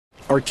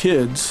Our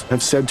kids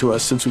have said to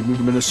us since we moved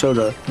to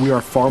Minnesota, we are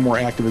far more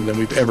active than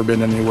we've ever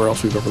been anywhere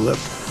else we've ever lived.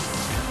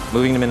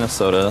 Moving to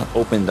Minnesota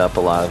opened up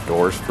a lot of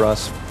doors for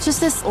us. Just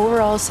this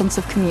overall sense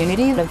of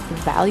community, of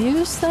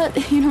values that,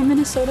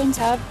 Minnesotans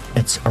have.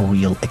 It's a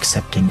real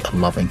accepting,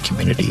 loving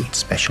community,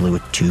 especially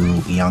with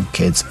 2 young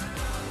kids.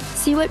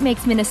 See what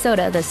makes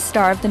Minnesota the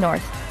star of the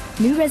North.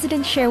 New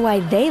residents share why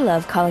they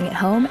love calling it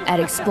home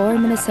at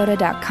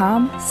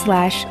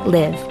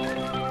exploreminnesota.com/live.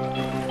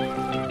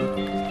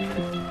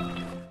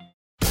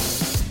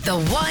 The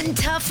One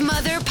Tough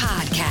Mother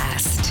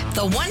Podcast.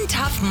 The One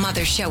Tough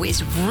Mother Show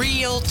is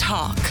real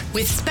talk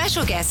with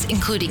special guests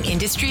including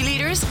industry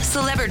leaders,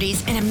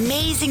 celebrities, and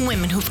amazing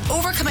women who've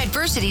overcome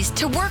adversities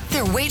to work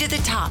their way to the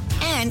top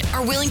and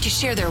are willing to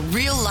share their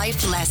real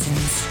life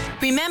lessons.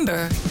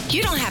 Remember,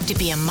 you don't have to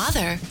be a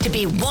mother to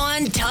be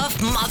one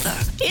tough mother.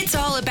 It's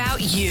all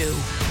about you.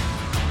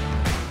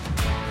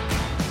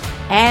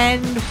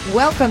 And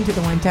welcome to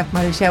the One Tough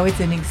Mother Show. It's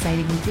an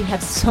exciting week. We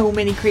have so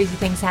many crazy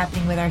things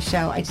happening with our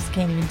show. I just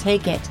can't even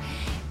take it.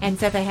 And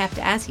Seth, I have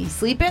to ask you,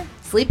 sleeping?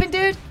 Sleeping,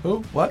 dude?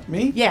 Who? What?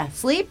 Me? Yeah,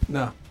 sleep?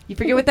 No. You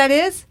forget what that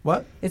is?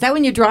 What? Is that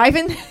when you're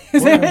driving?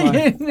 Is Where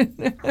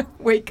that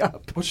Wake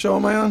up. What show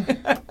am I on?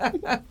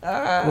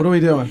 What are we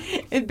doing?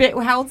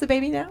 How old's the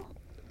baby now?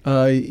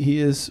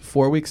 He is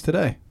 4 weeks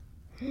today.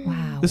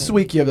 Wow. This is the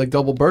week you have like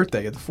double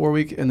birthday. The 4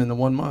 week and then the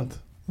 1 month.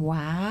 Wow.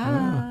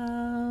 Yeah.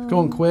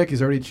 Going quick.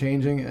 He's already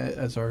changing,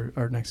 as our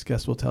next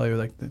guest will tell you.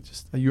 Like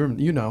just your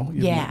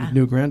Yeah.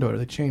 new granddaughter.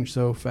 They change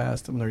so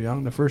fast when they're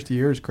young. The first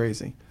year is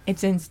crazy.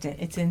 It's instant.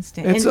 It's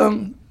instant.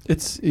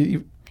 It's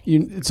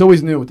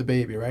always new with the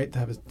baby, right? To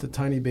have the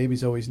tiny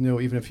baby's always new,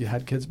 even if you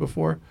had kids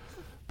before.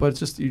 But it's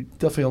just you're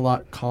definitely a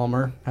lot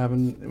calmer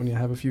when you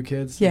have a few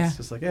kids. Yeah. It's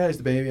just like, yeah, it's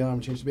the baby. I'm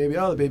gonna change the baby.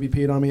 Oh, the baby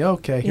peed on me.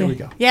 Okay, here we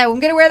go. Yeah, I'm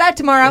gonna wear that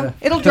tomorrow. Yeah.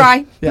 It'll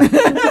dry. Yeah.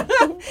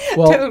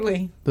 Well,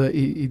 totally.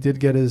 He did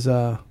get his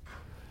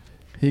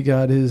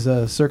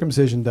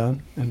circumcision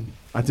done, and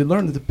I did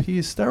learn that the pee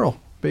is sterile.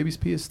 Baby's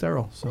pee is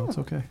sterile, so it's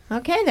okay.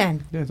 Okay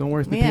then. Yeah, don't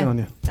worry if they pee on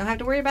you. Don't have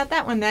to worry about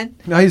that one then.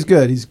 No, he's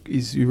good.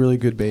 He's a really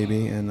good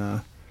baby,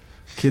 and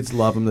kids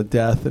love him to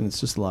death, and it's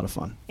just a lot of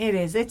fun. It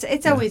is.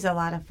 It's always a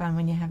lot of fun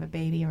when you have a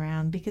baby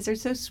around because they're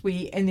so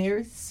sweet and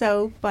they're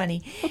so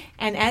funny.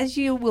 And as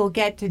you will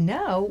get to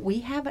know,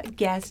 we have a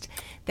guest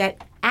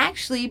that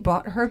actually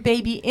brought her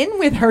baby in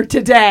with her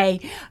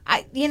today.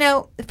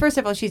 First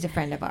of all, she's a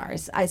friend of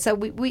ours.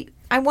 We've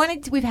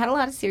had a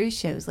lot of serious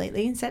shows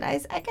lately and said, I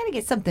got to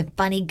get something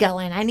funny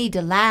going. I need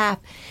to laugh.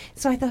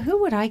 So I thought, who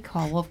would I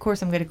call? Well, of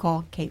course, I'm going to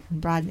call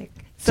Caitlin Brodnick.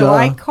 So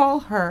I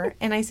call her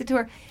and I said to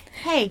her,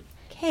 hey,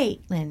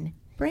 Caitlin,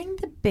 bring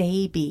the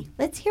baby.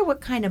 Let's hear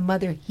what kind of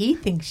mother he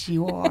thinks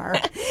you are.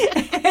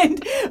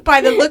 And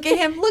by the look at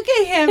him,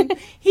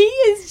 he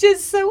is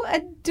just so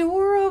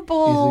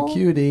adorable. He's a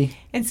cutie.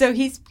 And so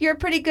you're a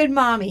pretty good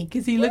mommy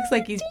because he looks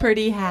like he's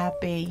pretty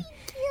happy.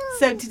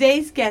 So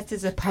today's guest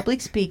is a public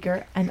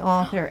speaker, an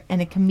author,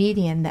 and a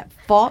comedian that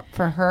fought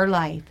for her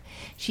life.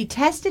 She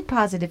tested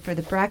positive for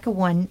the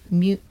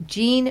BRCA1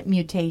 gene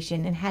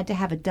mutation and had to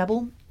have a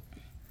double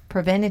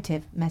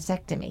preventative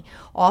mastectomy.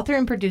 Author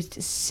and produced a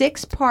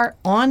 6-part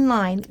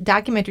online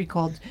documentary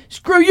called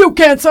Screw You,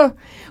 Cancer,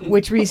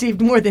 which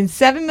received more than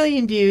 7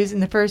 million views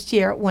in the first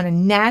year, won a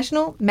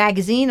National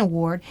Magazine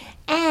Award,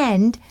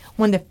 and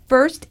won the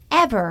first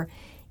ever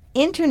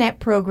Internet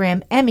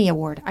Program Emmy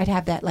Award. I'd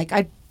have that,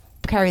 I'd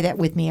carry that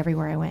with me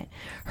everywhere I went.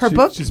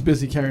 She's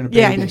busy carrying a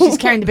baby. Yeah, I know, she's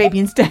carrying the baby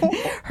instead.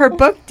 Her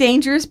book,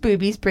 Dangerous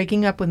Boobies,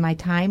 Breaking Up with My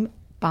Time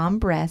Bomb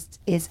Breasts,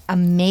 is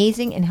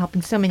amazing and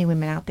helping so many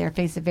women out there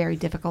face a very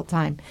difficult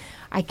time.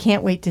 I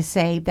can't wait to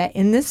say that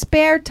in the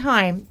spare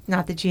time,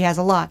 not that she has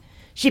a lot,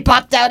 she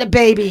popped out a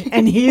baby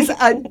and he's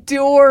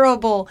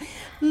adorable.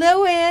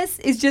 Louis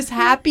is just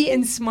happy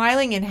and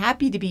smiling and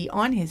happy to be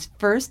on his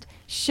first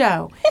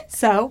show.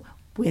 So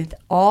with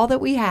all that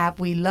we have,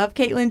 we love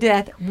Caitlin to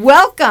death.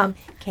 Welcome,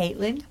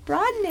 Caitlin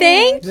Brodnick.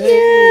 Thank you.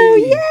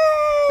 Yay. Yay.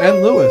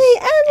 And Louis.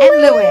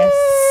 And Louis.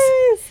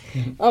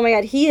 Oh my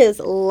God, he is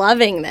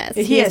loving this.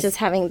 He is just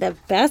having the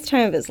best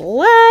time of his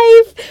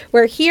life.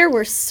 We're here,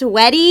 we're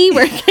sweaty.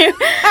 That's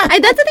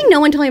the thing no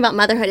one told me about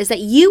motherhood is that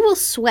you will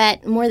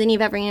sweat more than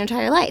you've ever in your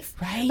entire life.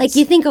 Right. Like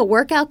you think a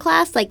workout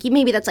class,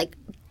 maybe that's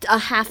a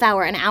half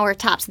hour, an hour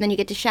tops, and then you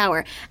get to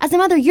shower. As a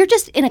mother, you're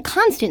just in a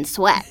constant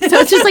sweat. So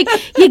it's just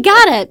you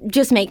gotta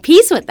just make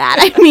peace with that.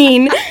 I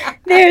mean,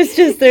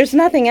 there's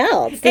nothing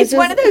else. It's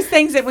one of those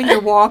things that when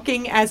you're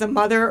walking as a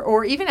mother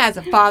or even as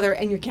a father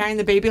and you're carrying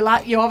the baby a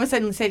lot, you all of a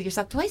sudden say to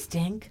yourself, do I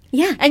stink?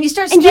 Yeah. And you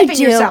start sniffing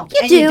yourself.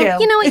 You do.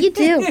 You know what? You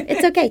do.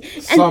 It's okay.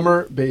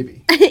 Summer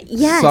baby.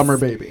 Yes. Summer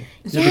baby.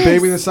 You have the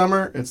baby in the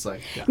summer, it's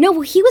yeah. No,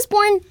 well, he was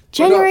born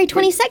January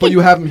 22nd. But you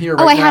have him here right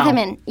now. Oh, I have him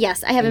in.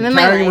 Yes, I have him in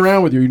my life. Carrying him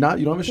around with you. You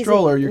don't have a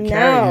stroller. You're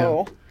carrying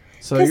him.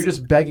 So you're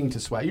just begging to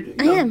sweat.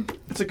 I am.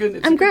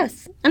 I'm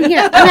gross. I'm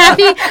here. I'm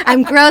happy.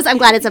 I'm gross. I'm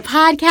glad it's a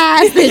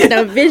podcast. There's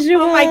no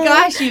visual. Oh my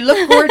gosh, you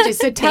look gorgeous.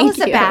 So tell us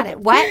about it.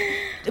 What?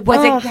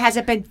 Has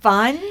it been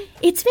fun?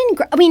 It's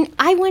been I mean,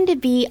 I wanted to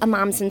be a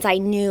mom since I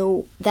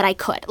knew that I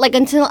could. Like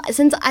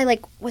since I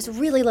was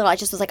really little, I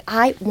just was like,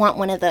 I want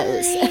one of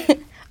those.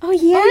 Oh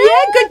yeah.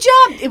 Oh yeah, good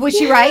job. Was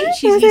she right?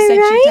 You said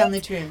she's telling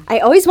the truth. I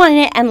always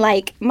wanted it, and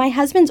my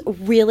husband's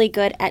really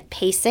good at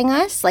pacing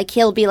us. Like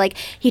he'll be like,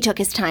 he took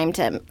his time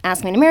to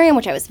ask me to marry him,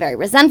 which I was very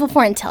resentful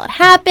for until it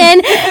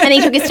happened. And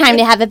he took his time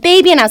to have a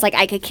baby, and I was like,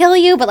 I could kill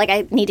you, but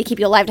I need to keep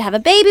you alive to have a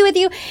baby with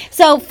you.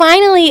 So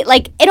finally,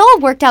 it all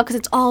worked out because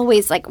it's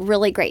always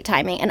really great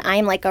timing, and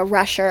I'm like a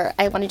rusher.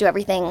 I want to do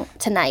everything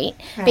tonight,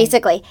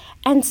 basically.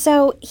 And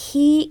so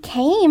he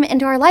came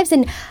into our lives,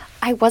 and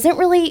I wasn't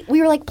really, we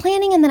were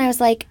planning, and then I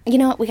was like, you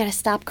know what, we got to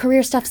stop.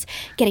 Career stuff's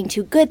getting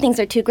too good. Things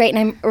are too great. And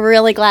I'm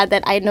really glad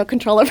that I had no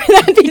control over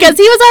that because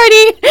he was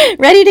already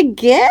ready to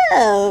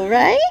go,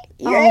 right?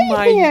 Oh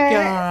my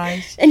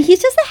gosh. And he's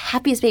just the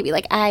happiest baby.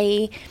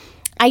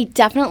 I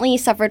definitely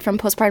suffered from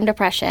postpartum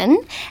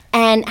depression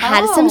and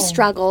had some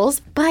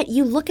struggles, but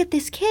you look at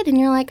this kid and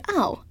you're like,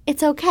 oh,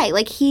 it's okay.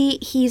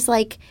 He's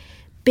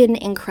been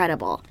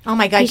incredible. Oh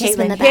my God, He's just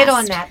been Caitlin, the hit best.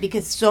 on that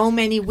because so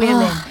many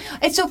women.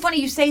 It's so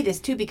funny you say this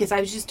too because I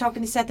was just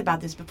talking to Seth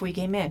about this before you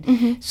came in.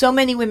 Mm-hmm. So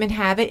many women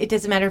have it. It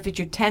doesn't matter if it's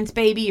your 10th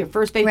baby, your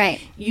first baby. Right.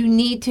 You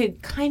need to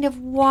kind of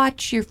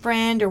watch your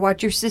friend or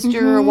watch your sister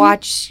Mm-hmm. or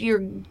watch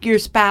your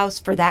spouse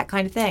for that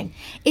kind of thing.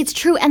 It's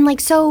true.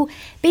 And so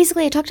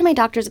basically I talked to my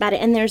doctors about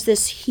it, and there's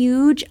this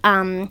huge,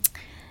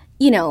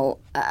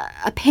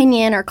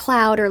 opinion or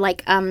cloud or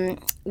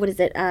what is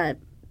it?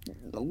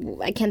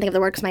 I can't think of the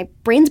word because my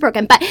brain's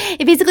broken, but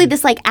it basically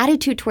this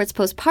attitude towards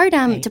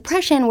postpartum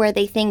depression where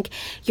they think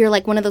you're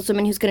one of those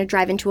women who's going to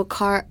drive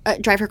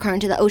her car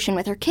into the ocean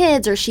with her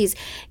kids, or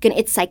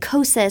it's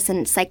psychosis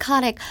and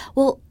psychotic.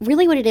 Well,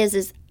 really what it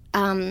is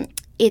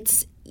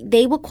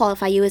they will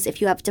qualify you as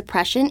if you have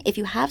depression, if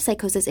you have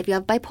psychosis, if you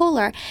have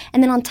bipolar.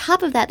 And then on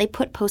top of that, they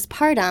put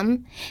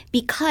postpartum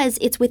because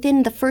it's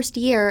within the first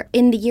year,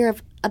 in the year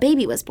of a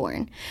baby was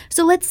born.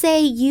 So let's say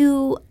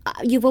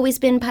you've always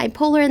been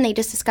bipolar and they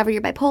just discover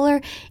you're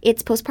bipolar.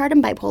 It's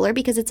postpartum bipolar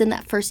because it's in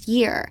that first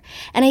year.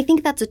 And I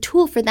think that's a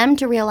tool for them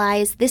to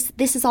realize this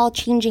is all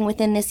changing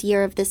within this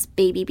year of this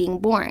baby being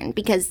born.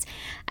 Because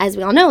as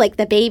we all know,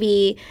 the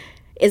baby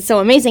is so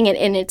amazing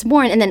and it's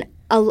born. And then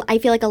I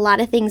feel like a lot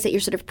of things that you're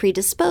sort of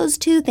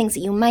predisposed to, things that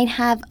you might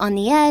have on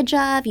the edge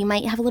of, you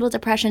might have a little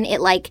depression,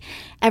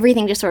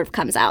 everything just sort of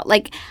comes out.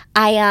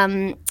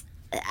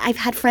 I've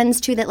had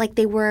friends too that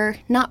they were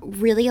not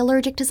really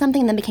allergic to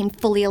something and then became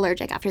fully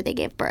allergic after they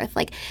gave birth.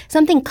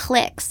 Something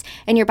clicks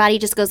and your body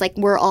just goes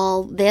we're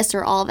all this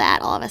or all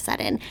that all of a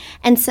sudden.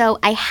 And so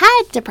I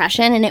had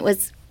depression and it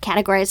was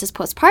categorized as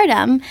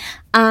postpartum,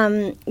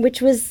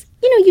 which was,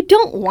 you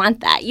don't want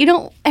that.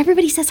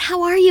 Everybody says,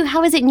 how are you?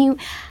 How is it? And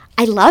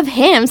I love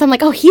him. So I'm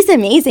like, oh, he's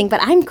amazing, but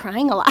I'm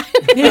crying a lot. I'm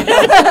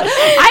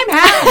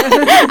happy.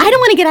 I don't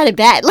want to get out of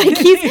bed.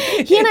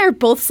 He and I are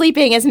both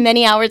sleeping as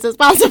many hours as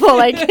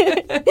possible. And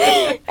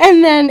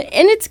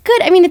it's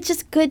good. I mean, it's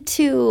just good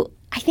to,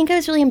 I think I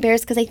was really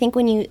embarrassed because I think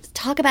when you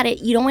talk about it,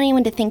 you don't want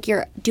anyone to think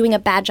you're doing a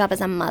bad job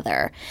as a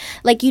mother.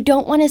 You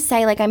don't want to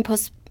say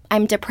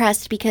I'm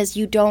depressed because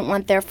you don't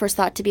want their first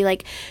thought to be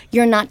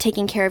you're not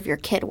taking care of your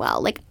kid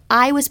well.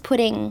 They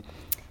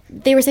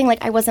were saying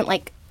I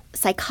wasn't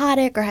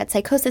psychotic or had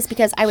psychosis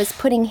because I was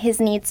putting his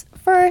needs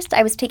first.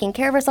 I was taking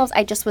care of ourselves.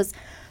 I just was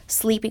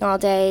sleeping all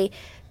day,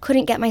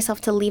 couldn't get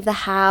myself to leave the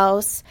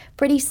house,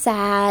 pretty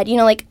sad,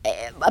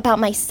 about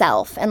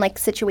myself and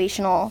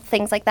situational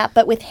things like that.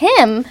 But with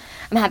him,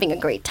 I'm having a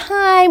great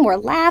time. We're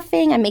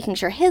laughing. I'm making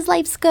sure his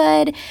life's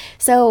good.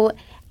 So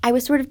I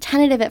was sort of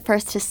tentative at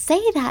first to say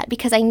that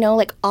because I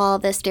know all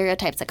the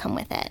stereotypes that come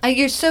with it.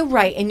 You're so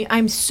right, and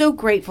I'm so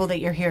grateful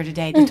that you're here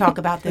today to talk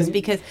about this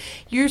because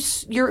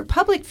you're a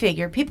public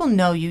figure. People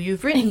know you.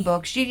 You've written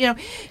books.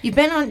 You've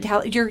been on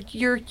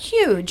you're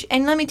huge.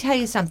 And let me tell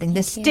you something.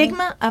 The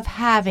stigma of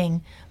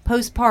having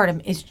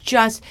postpartum is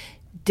just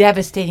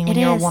devastating when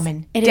you're a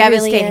woman.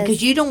 Devastating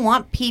because you don't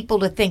want people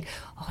to think,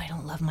 oh, I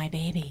don't love my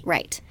baby.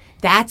 Right.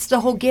 That's the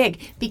whole gig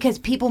because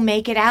people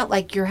make it out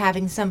like you're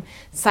having some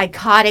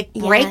psychotic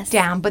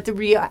breakdown, but the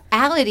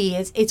reality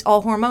is it's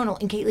all hormonal.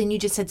 And Caitlin, you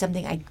just said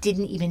something I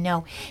didn't even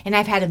know. And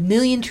I've had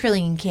 1,000,000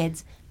 trillion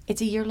kids.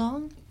 It's a year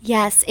long?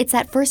 Yes, it's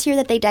that first year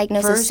that they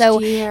diagnose us.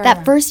 Year.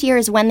 That first year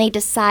is when they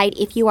decide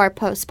if you are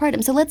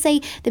postpartum. So let's say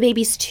the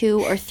baby's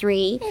 2 or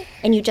 3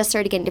 and you just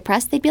started getting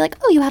depressed. They'd be like,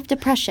 oh, you have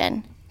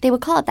depression. They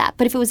would call it that.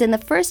 But if it was in the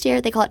first year,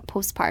 they call it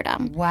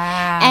postpartum.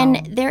 Wow.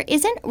 And there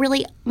isn't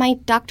really, my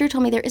doctor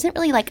told me there isn't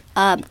really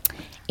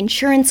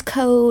insurance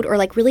code or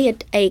really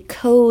a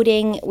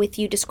coding with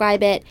you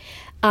describe it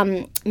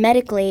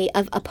medically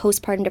of a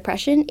postpartum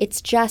depression.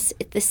 It's just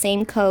the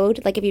same code,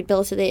 if you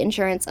bill to the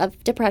insurance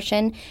of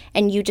depression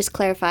and you just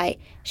clarify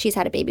she's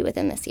had a baby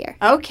within this year.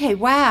 Okay,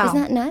 wow.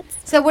 Isn't that nuts?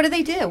 So what do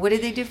they do? What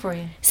did they do for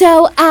you?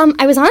 So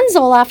I was on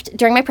Zoloft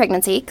during my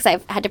pregnancy because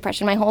I've had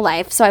depression my whole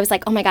life. So I was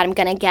like, oh my God, I'm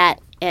going to get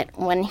it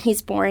when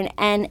he's born.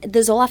 And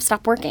the Zoloft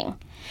stopped working.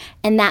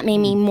 And that made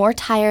me more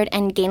tired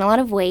and gain a lot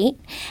of weight.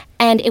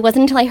 And it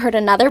wasn't until I heard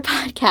another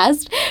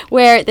podcast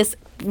where this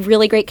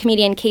really great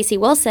comedian Casey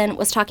Wilson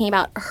was talking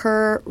about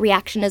her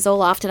reaction to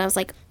Zoloft, and I was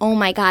like, oh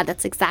my God,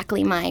 that's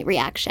exactly my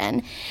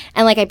reaction.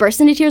 And like I burst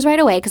into tears right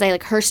away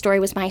because her story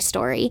was my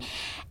story.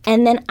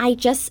 And then I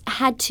just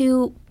had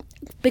to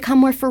become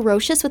more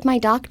ferocious with my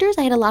doctors.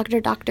 I had a lot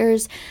of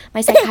doctors,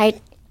 my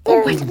psychiatrist.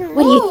 What do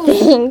you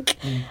think?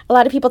 A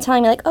lot of people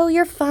telling me like, oh,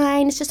 you're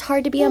fine. It's just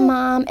hard to be a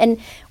mom. And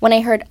when I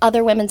heard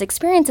other women's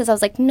experiences, I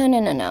was like,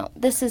 no.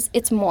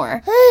 It's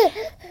more.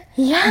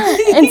 Yeah.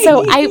 And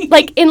so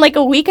I in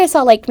a week, I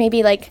saw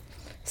maybe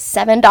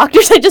 7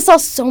 doctors. I just saw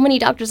so many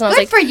doctors, and I was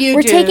Good like, for you,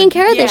 we're dude. taking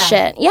care of this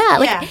Yeah. shit. Yeah.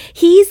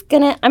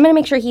 I'm gonna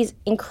make sure he's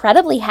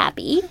incredibly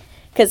happy,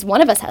 because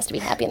one of us has to be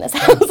happy in this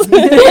house.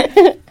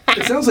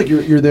 It sounds like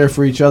you're there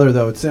for each other,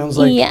 though. It sounds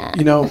like, Yeah.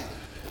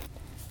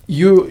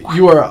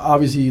 You are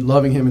obviously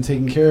loving him and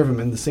taking care of him,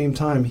 and at the same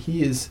time,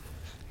 he's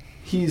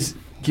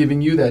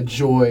giving you that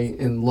joy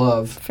and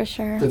love For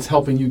sure. that's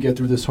helping you get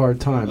through this hard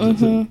time.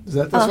 That's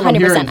what I'm 100%.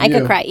 hearing I from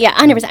could you. cry. Yeah,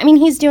 100%. I mean,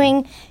 he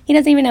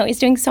doesn't even know. He's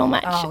doing so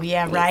much. Oh,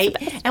 yeah, right.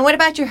 And what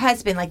about your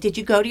husband? Did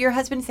you go to your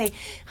husband and say,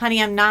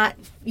 honey, I'm not,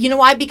 you know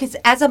why? Because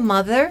as a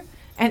mother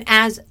and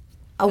as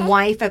a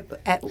wife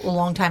at a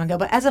long time ago,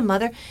 but as a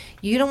mother,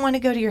 you don't want to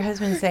go to your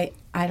husband and say,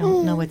 I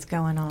don't know what's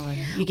going on.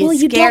 You get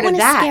you scared don't of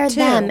want that, to scare too.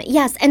 them.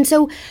 Yes, and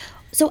so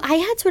I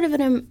had sort of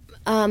a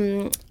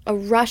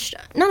rushed,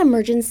 not bad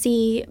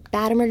emergency,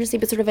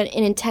 but sort of an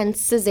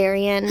intense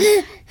cesarean.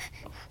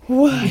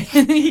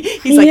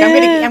 He's like,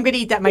 I'm gonna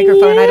eat that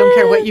microphone. I don't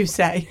care what you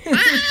say.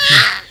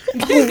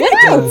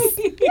 What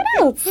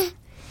else?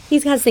 He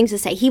has things to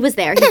say. He was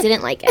there. He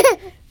didn't like it.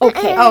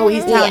 Okay. Oh,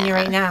 he's telling you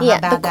right now how Yeah,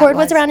 bad the cord that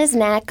was around his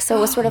neck, so it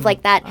was sort of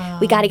like that.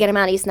 We got to get him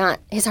out.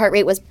 His heart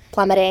rate was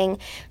plummeting.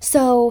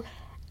 So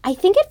I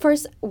think at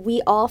first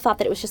we all thought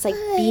that it was just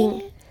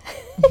being...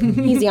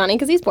 He's yawning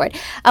because he's bored.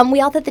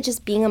 We all thought that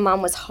just being a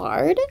mom was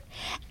hard.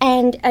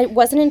 And it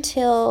wasn't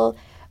until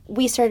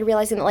we started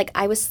realizing that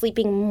I was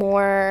sleeping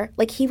more.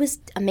 He was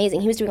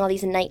amazing. He was doing all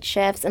these night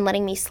shifts and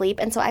letting me sleep.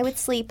 And so I would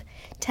sleep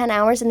 10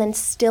 hours and then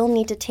still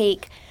need to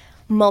take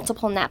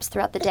multiple naps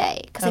throughout the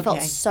day because I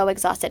felt so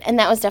exhausted. And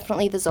that was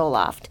definitely the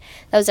Zoloft.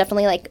 That was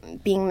definitely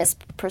being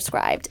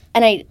misprescribed.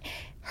 And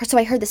so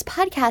I heard this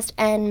podcast,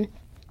 and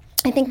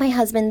I think my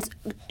husband's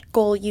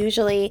goal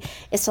usually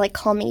is to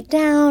calm me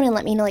down and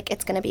let me know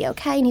it's going to be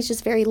okay, and he's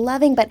just very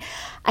loving. But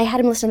I had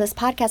him listen to this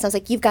podcast, and I was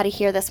like, you've got to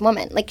hear this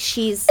woman.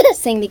 She's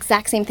saying the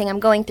exact same thing I'm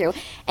going through.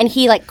 And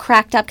he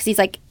cracked up because he's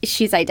like,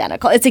 she's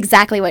identical. It's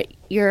exactly what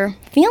you're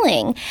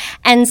feeling.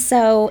 And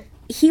so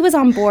he was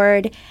on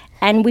board,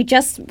 and we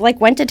just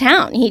went to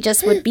town. He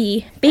just would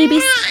be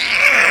babies.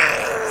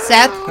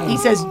 Seth, he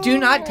says, do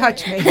not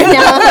touch me.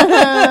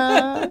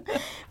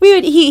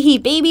 He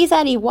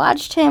babysat, he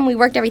watched him, we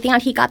worked everything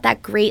out. He got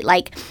that great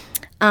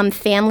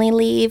family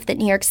leave that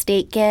New York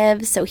State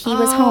gives, so he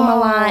was home a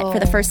lot for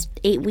the first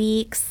 8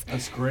 weeks.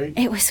 That's great.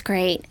 It was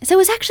great. So it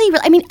was actually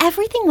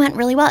everything went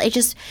really well.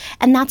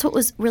 And that's what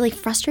was really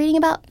frustrating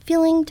about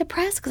feeling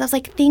depressed, because I was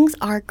like, things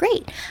are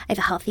great. I have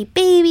a healthy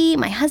baby,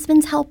 my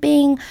husband's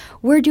helping,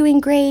 we're doing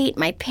great,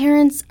 my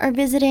parents are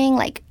visiting,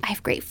 I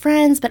have great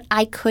friends, but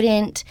I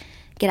couldn't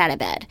get out of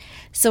bed.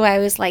 So I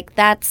was like,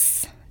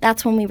 that's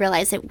when we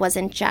realized it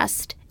wasn't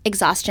just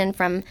exhaustion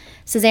from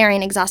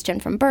cesarean, exhaustion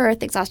from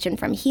birth, exhaustion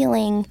from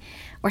healing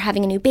or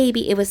having a new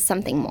baby. It was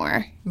something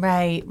more.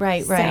 Right.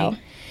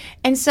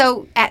 And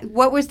so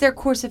what was their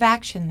course of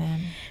action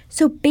then?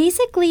 So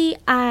basically,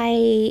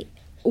 I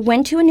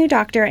went to a new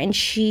doctor, and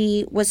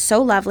she was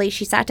so lovely.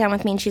 She sat down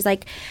with me, and she's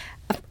like,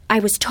 I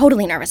was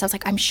totally nervous. I was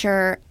like, I'm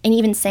sure. And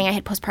even saying I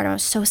had postpartum, I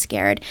was so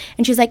scared.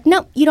 And she's like,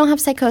 no, you don't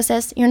have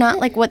psychosis. You're not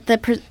what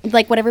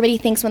everybody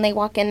thinks when they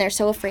walk in. They're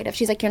so afraid of.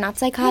 She's like, you're not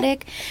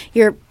psychotic.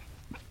 You're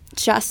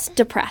just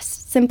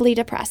depressed, simply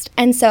depressed.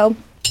 And so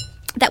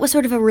that was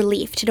sort of a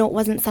relief to know it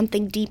wasn't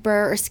something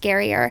deeper or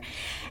scarier.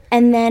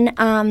 And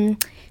then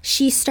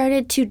she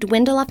started to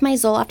dwindle off my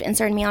Zoloft and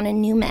started me on a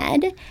new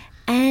med.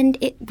 And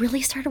it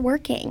really started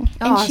working.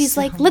 And she's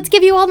like, let's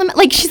give you all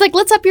the, she's like,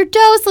 let's up your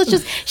dose.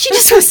 She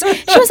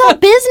was all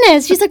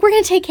business. She's like, we're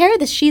going to take care of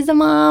this. She's a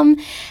mom.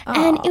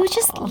 And it was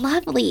just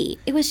lovely.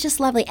 It was just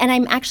lovely. And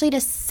I'm actually at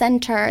a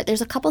center,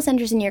 there's a couple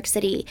centers in New York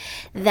City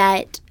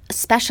that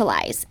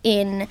specialize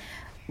in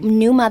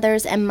new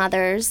mothers and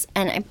mothers,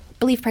 and I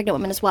believe pregnant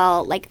women as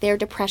well, their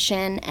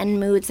depression and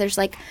moods. There's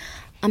a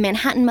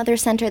Manhattan Mother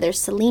Center. There's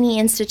Selene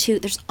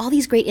Institute. There's all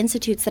these great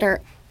institutes that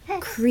are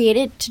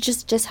created to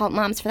just help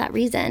moms for that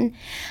reason.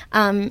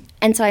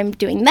 And so I'm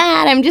doing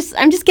that. I'm just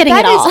getting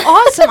it all. That is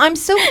awesome. I'm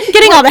so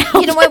getting all the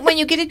help. You know what? When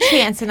you get a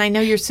chance, and I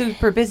know you're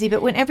super busy,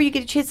 but whenever you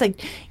get a chance,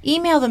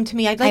 email them to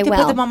me. I'd like to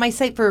put them on my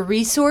site for a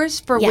resource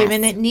for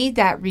women that need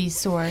that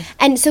resource.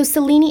 And so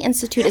Selene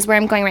Institute is where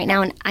I'm going right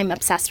now, and I'm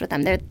obsessed with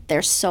them.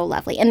 They're so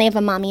lovely, and they have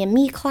a Mommy and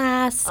Me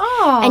class.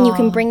 Oh. And you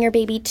can bring your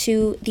baby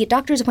to the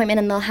doctor's appointment,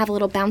 and they'll have a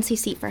little bouncy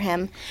seat for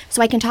him,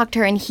 so I can talk to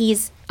her, and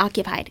he's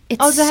occupied.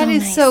 It's that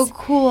is nice. so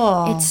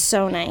cool. It's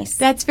so nice.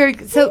 That's very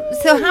good. So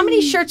how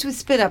many shirts with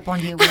spit up on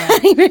you wear? I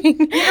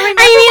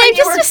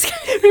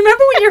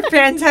Remember when your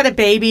friends had a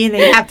baby and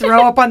they'd have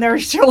throw up on their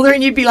shoulder,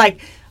 and you'd be like,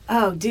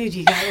 oh, dude,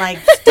 you got like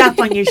stuff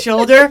on your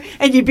shoulder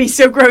and you'd be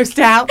so grossed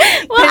out.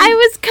 Well, I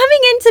was coming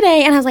in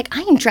today and I was like,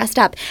 I am dressed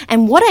up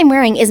and what I'm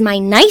wearing is my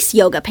nice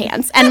yoga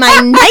pants and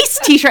my nice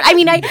t-shirt. I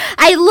mean,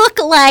 I look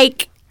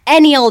like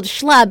any old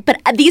schlub,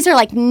 but these are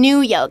like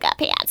new yoga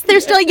pants. They're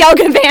still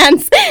yoga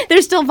pants.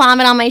 There's still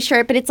vomit on my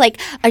shirt, but it's like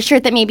a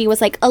shirt that maybe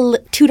was like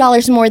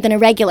 $2 more than a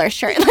regular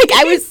shirt. Like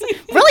I was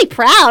really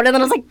proud, and then I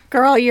was like,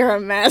 "Girl, you're a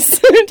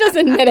mess." Just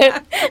admit it.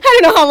 I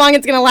don't know how long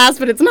it's gonna last,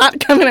 but it's not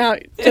coming out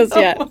just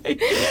yet.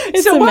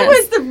 So what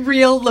was the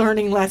real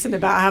learning lesson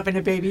about having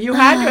a baby? You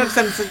had to have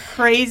some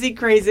crazy,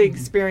 crazy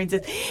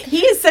experiences. He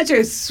is such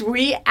a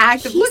sweet,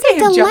 active. He's Look at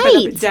a him jumping up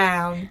delight. and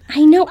down.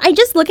 I know. I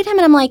just look at him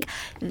and I'm like,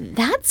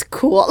 "That's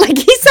cool." Like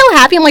he's so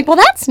happy. I'm like, "Well,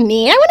 that's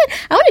neat.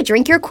 I want to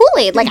drink your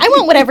Kool-Aid. Like I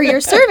want whatever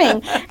you're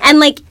serving." And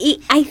like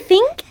I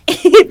think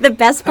the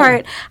best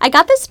part, I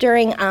got this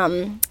during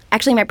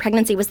actually my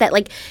pregnancy, was that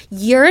like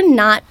you're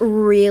not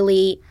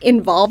really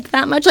involved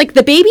that much. Like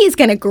the baby is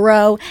going to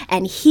grow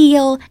and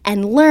heal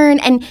and learn,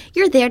 and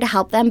you're there to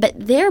help them, but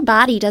their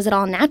body does it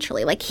all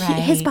naturally. Like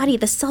his body,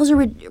 the cells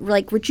are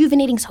like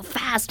rejuvenating so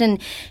fast,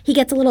 and he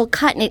gets a little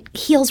cut and it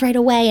heals right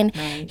away, and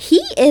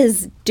he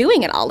is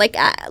doing it all. Like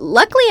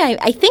luckily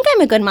I think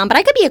I'm a good mom, but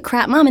I could be a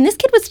crap mom and this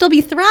kid would still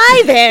be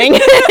thriving.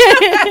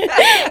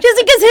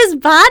 Just because his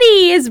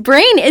body, his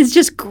brain is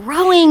just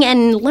growing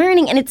and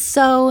learning, and it's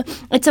so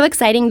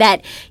exciting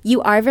that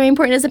you are very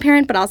important as a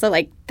parent, but also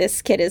like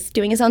this kid is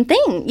doing his own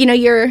thing. You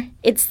know,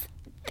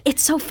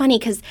 it's so funny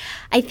because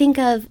I think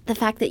of the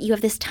fact that you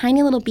have this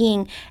tiny little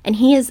being and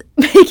he is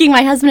making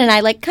my husband and I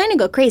like kind of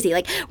go crazy.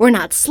 Like we're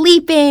not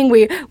sleeping,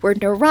 we're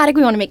neurotic,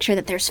 we want to make sure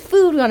that there's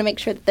food, we want to make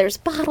sure that there's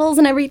bottles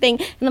and everything.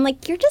 And I'm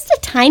like, you're just a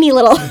tiny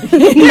little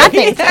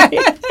nothing.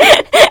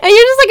 And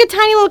you're just like a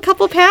tiny little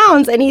couple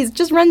pounds and he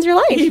just runs your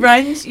life. He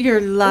runs your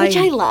life. Which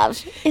I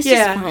love. It's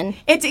just fun.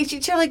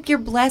 It's like you're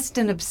blessed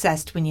and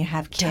obsessed when you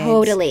have kids.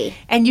 Totally.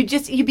 And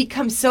you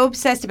become so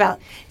obsessed about,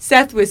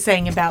 Seth was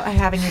saying about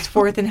having his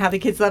fourth and how the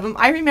kids love him.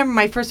 I remember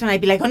my first one,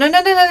 I'd be like, oh, no,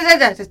 don't touch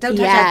that,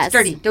 it's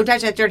dirty. Don't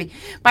touch that, dirty.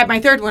 By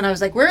my third one, I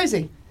was like, where is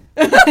he?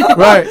 Right.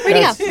 Where'd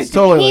he go? It's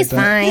totally He's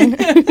like that.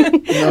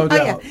 fine. No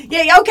doubt.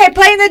 Yeah, okay,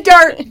 play in the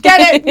dirt.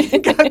 Get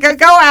it.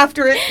 go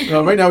after it.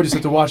 No, right now we just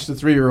have to watch the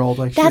 3-year-old.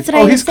 Like, That's what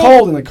I he's was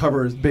cold, and then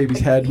cover his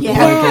baby's head with a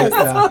blanket.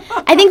 Yeah.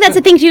 I think that's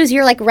the thing too, is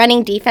you're like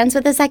running defense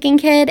with the second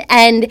kid,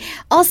 and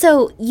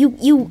also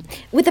you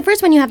with the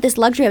first one you have this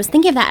luxury. I was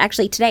thinking of that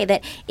actually today,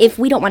 that if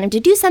we don't want him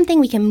to do something,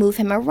 we can move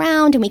him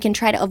around and we can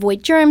try to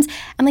avoid germs.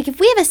 I'm like, if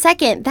we have a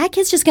second, that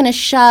kid's just gonna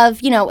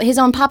shove his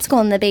own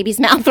popsicle in the baby's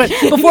mouth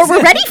before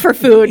we're ready for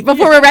food,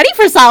 before we're ready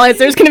for solids.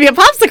 There's gonna be a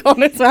popsicle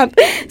in his mouth.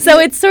 So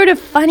it's sort of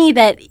funny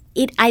that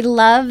I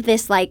love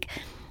this, like,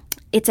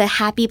 it's a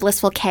happy,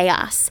 blissful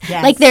chaos.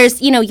 Yes. Like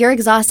there's, you're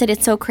exhausted,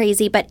 it's so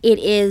crazy, but it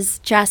is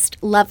just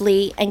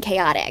lovely and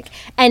chaotic.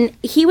 And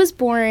he was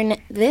born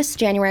this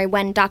January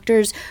when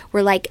doctors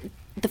were like,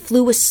 the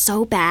flu was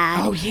so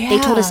bad. Oh, yeah. They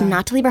told us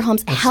not to leave our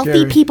homes. Healthy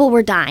scary. people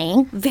were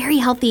dying. Very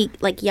healthy,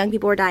 like young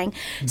people were dying.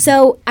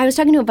 So I was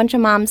talking to a bunch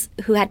of moms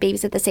who had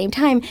babies at the same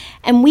time,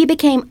 and we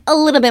became a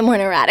little bit more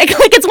neurotic.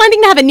 Like it's one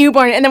thing to have a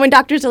newborn, and then when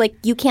doctors are like,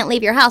 you can't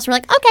leave your house, we're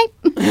like,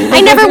 okay,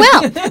 I never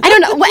will. I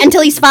don't know,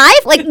 until he's 5?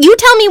 Like you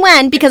tell me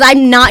when, because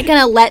I'm not going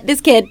to let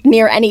this kid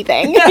near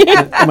anything.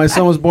 My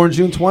son was born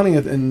June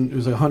 20th, and it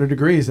was 100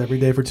 degrees every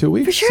day for 2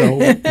 weeks. For sure. So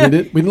we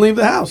didn't leave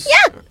the house.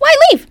 Yeah, why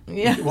leave?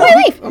 Yeah. Why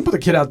leave? I'll put the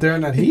kid out there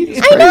in that heat. It's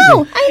I crazy.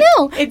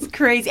 know. It's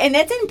crazy. And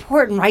that's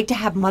important, right, to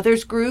have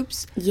mothers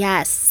groups?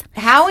 Yes.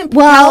 How important?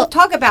 Well,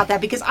 talk about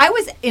that, because I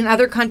was in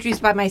other countries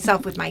by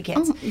myself with my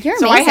kids. Oh, you're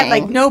so I had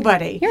like amazing.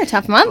 nobody. You're a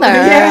tough mother.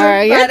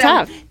 Yeah, You're but,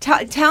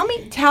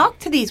 tough. talk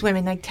to these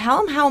women. Like,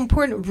 tell them how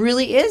important it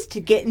really is to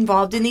get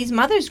involved in these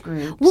mothers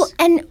groups. Well,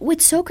 and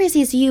what's so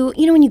crazy is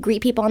when you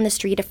greet people on the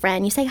street, a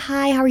friend, you say,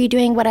 hi, how are you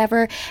doing,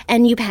 whatever,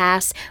 and you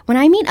pass. When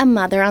I meet a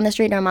mother on the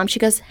street or a mom, she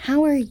goes,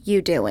 how are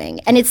you doing?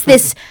 And it's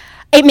this...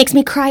 It makes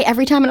me cry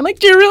every time. And I'm like,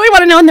 do you really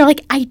want to know? And they're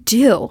like, I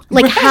do.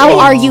 Like, how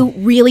are you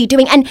really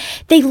doing? And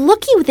they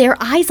look you, their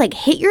eyes like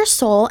hit your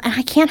soul. And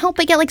I can't help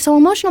but get like so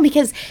emotional,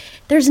 because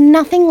there's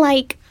nothing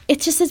like,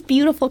 it's just this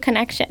beautiful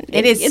connection.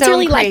 It's so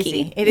really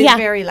crazy. Lucky. It is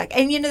very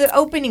lucky. And the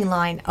opening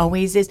line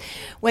always is,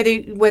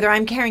 whether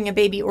I'm carrying a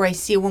baby or I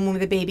see a woman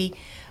with a baby,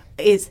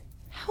 is,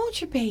 how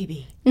old's your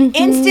baby? Mm-hmm.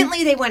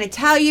 Instantly, they want to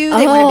tell you.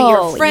 They want to be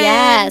your friend.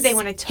 Yes. They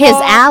want to talk. His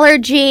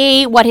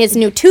allergy, what his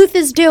new tooth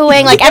is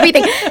doing, like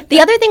everything. The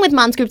other thing with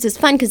moms groups is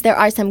fun because there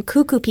are some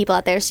cuckoo people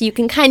out there, so you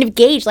can kind of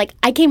gauge. Like,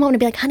 I came home to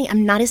be like, honey,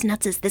 I'm not as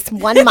nuts as this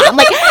one mom.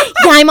 Like,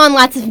 yeah, I'm on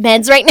lots of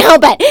meds right now,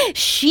 but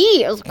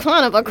she is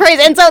kind of a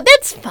crazy. And so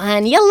that's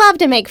fun. You love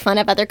to make fun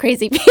of other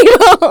crazy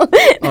people.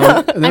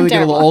 And then I'm we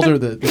get a terrible. little older,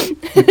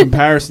 the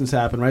comparisons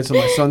happen, right? So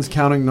my son's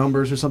counting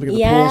numbers or something at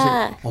the pool. It's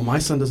Yeah. like, well, my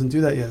son doesn't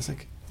do that yet. It's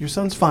like, Your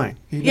son's fine.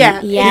 He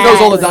Yeah. He knows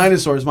all the Yes.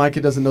 dinosaurs. My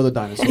kid doesn't know the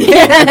dinosaurs.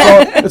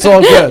 It's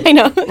all good. I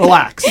know.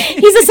 Relax.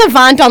 He's a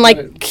savant on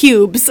like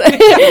cubes,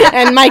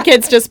 and my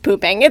kid's just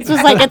pooping. It's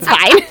just like it's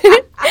fine.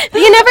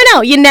 You never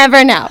know. You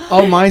never know.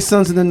 Oh, my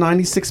son's in the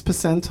 96th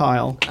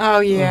percentile. Oh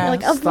yeah.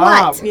 Like of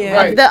Stop. what?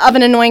 Yeah. Of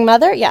an annoying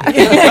mother? Yeah.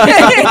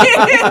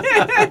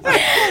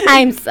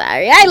 I'm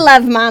sorry. I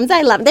love moms.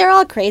 I love. They're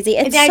all crazy.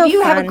 It's Now, so do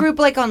you have a fun. group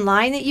like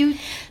online that you?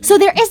 So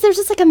there's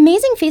this like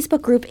amazing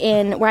Facebook group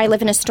in where I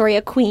live in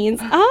Astoria, Queens.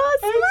 Oh,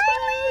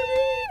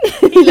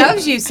 Smiley. He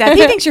loves you, Seth.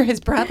 He thinks you're his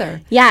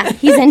brother. Yeah,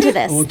 he's into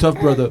this. Oh, tough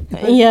brother.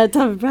 Yeah,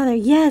 tough brother.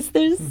 Yes,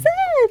 there's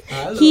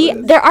Seth.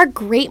 There are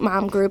great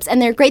mom groups,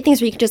 and there are great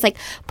things where you can just like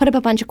put up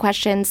a bunch of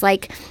questions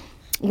like,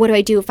 what do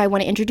I do if I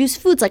want to introduce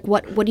foods? Like,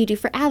 what do you do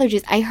for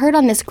allergies? I heard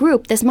on this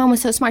group, this mom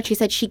was so smart. She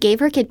said she gave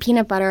her kid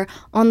peanut butter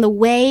on the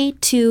way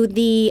to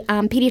the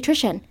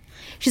pediatrician.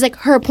 She's like,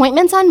 her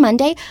appointment's on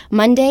Monday.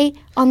 Monday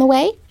on the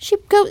way, she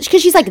goes,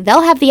 because she's like,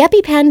 they'll have the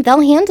EpiPen, they'll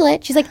handle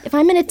it. She's like, if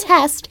I'm in a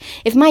test,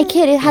 if my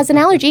kid has an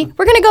allergy,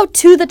 we're going to go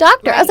to the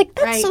doctor. I was like,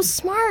 that's so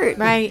smart.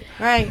 Right.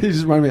 He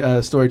just reminded me of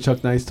a story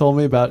Chuck Nice told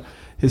me about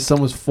his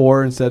son was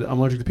 4 and said, I'm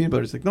allergic to peanut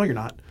butter. He's like, no, you're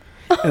not.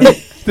 And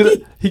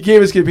he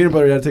gave his kid peanut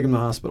butter. He had to take him to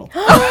the hospital.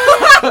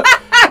 I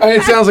mean,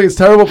 it sounds like it's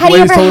terrible. Have you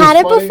ever had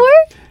it before?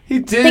 He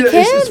did. The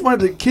kid? It's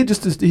funny. The kid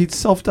he's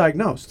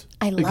self-diagnosed.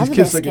 I like, love his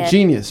kid's this like kid. a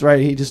genius,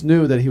 right? He just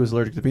knew that he was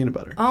allergic to peanut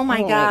butter. Oh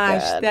my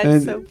gosh, that's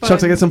And so fun.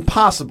 Chuck's like, it's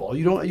impossible.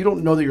 You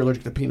don't know that you're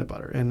allergic to peanut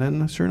butter. And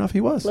then, sure enough, he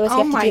was. Louis, you Oh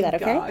have to my do that,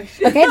 okay?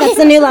 gosh. Okay, that's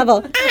the new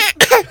level.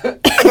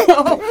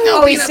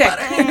 Oh, he's sick.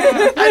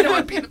 I know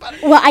what peanut butter.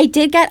 Well, I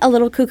did get a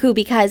little cuckoo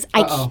because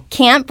I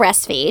can't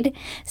breastfeed.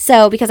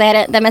 So because I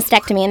had the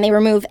mastectomy and they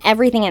remove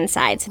everything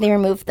inside. So they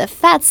remove the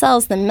fat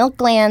cells, the milk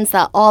glands,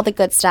 all the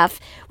good stuff,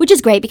 which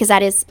is great because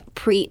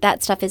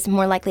that stuff is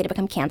more likely to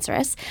become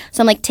cancerous.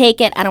 So I'm like,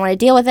 take it. I don't want to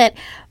deal with it.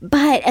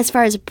 But as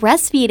far as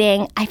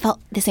breastfeeding, I felt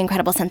this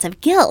incredible sense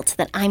of guilt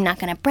that I'm not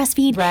going to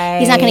breastfeed. Right.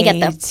 He's not going to get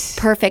the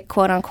perfect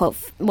quote unquote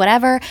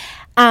whatever.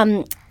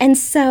 And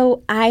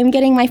so I'm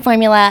getting my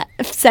formula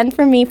sent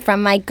from me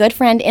from my good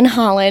friend in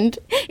Holland.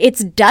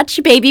 It's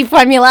Dutch baby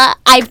formula.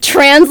 I've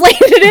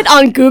translated it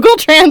on Google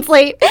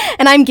Translate,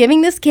 and I'm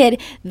giving this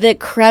kid the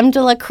creme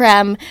de la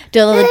creme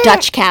de la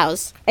Dutch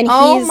cows. And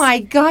Oh my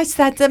gosh,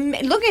 that's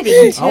look at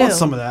him too. I want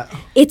some of that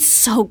It's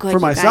so good for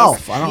you guys.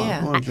 myself. I don't. Yeah.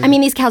 I don't I mean,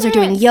 these cows are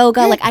doing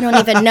yoga. Like, I don't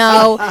even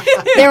know.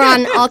 They're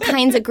on all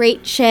kinds of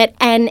great shit.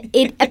 And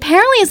it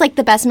apparently is like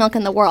the best milk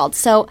in the world.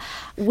 So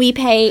we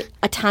pay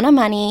a ton of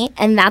money,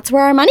 and that's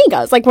where our money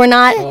goes. Like, we're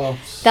not,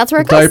 that's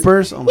where it goes.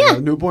 diapers. Oh my Yeah.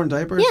 God, newborn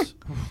diapers.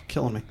 Yeah. Oof,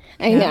 killing me.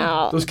 I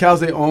know. Those cows,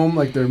 they own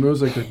like their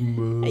moves, like they're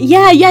moo.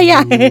 Yeah. He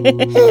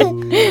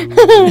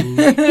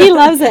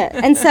loves it.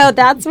 And so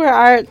that's where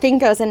our thing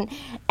goes. And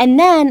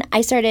then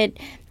I started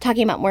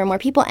talking about more and more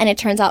people, and it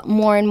turns out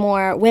more and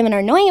more women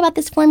are knowing about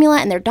this formula,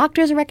 and their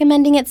doctors are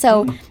recommending it.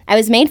 So I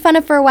was made fun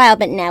of for a while,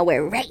 but now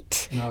we're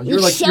right. No, you're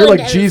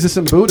like Jesus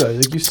and Buddha.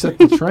 Like you set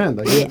the trend.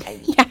 Like,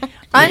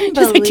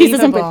 Unbelievable. Just like Jesus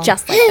and Buddha,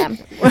 just like them.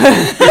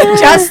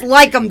 Just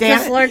like him, damn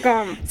Just it. like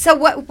them. So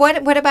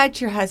what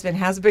about your husband?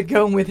 How's it been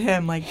going with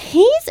him? Like,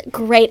 He's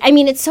great. I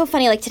mean, it's so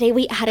funny. Like today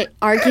we had an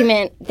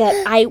argument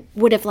that I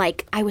would have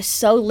I was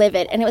so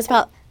livid, and it was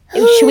about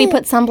should we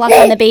put sunblock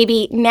on the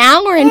baby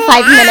now or in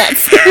 5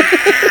 minutes?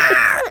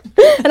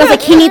 And I was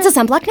like, he needs a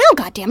sunblock now.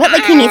 God damn it!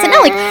 Like he needs it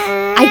now. Like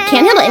I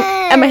can't handle it.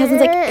 And my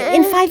husband's like,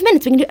 in 5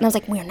 minutes we can do it. And I was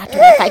like, we're not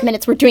doing it in 5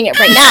 minutes. We're doing it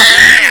right now.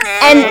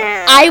 And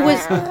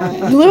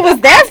Lou was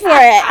there for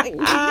it.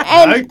 And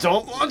I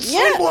don't want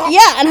sunblock.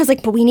 yeah, and I was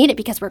like, but we need it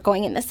because we're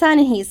going in the sun,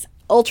 and he's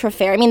ultra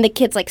fair. I mean, the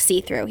kid's like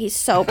see-through. He's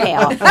so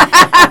pale. You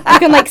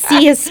can like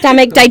see his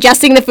stomach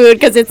digesting the food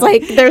because it's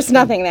like there's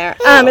nothing there.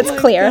 It's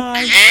clear.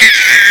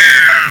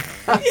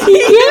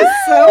 he's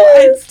so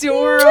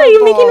adorable. Are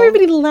you making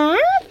everybody laugh?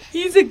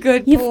 He's a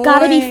good boy. You've got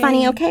to be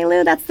funny, okay,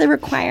 Lou? That's the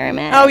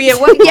requirement. Oh yeah,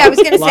 I was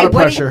going to say, of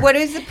pressure. what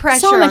is the pressure?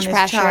 So much on this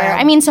pressure. child?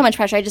 I mean, so much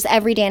pressure. I just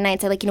every day and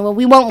night say, like, well,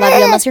 we won't love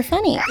you unless you're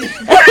funny.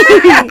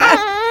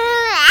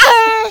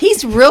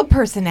 He's real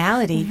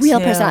personality. Real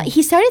too. personality.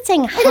 He started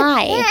saying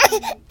hi.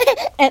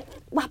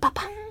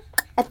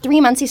 At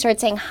 3 months, he started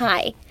saying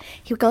hi.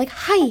 He would go like,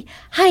 hi,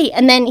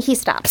 and then he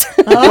stopped.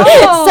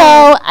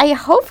 Oh. So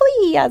hopefully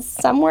he has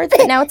some words,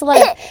 but now it's a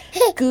lot of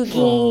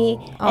googie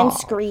and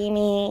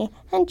screamy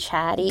and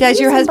chatty. Does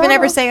your He's husband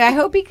ever involved. say, I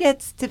hope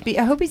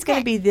he's going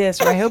to be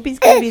this, or I hope he's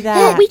going to be that?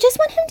 Well, we just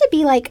want him to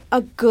be like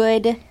a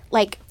good,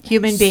 like,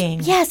 Human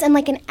being. Yes, and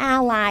like an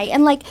ally.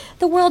 And like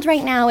the world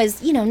right now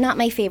is, not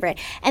my favorite.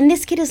 And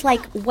this kid is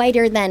like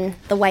whiter than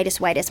the whitest.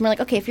 And we're like,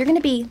 okay, if you're going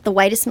to be the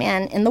whitest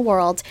man in the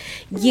world,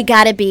 you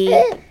got to be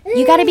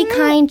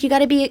kind, you got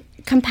to be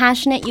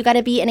compassionate, you got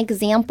to be an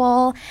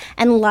example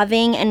and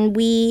loving, and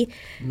you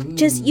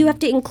have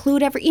to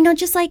include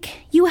just like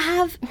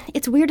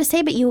it's weird to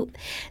say, but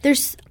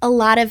there's a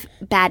lot of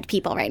bad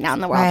people right now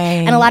in the world.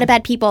 Right. And a lot of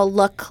bad people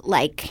look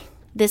like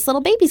this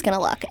little baby's gonna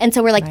look, and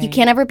so we're like, you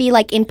can't ever be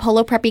like in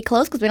polo preppy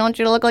clothes because we don't want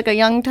you to look like a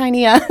young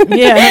tiny, a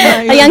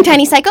young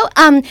tiny psycho.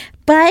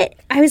 But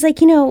I was like,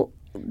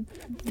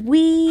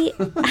 we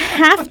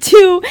have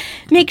to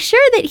make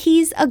sure that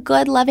he's a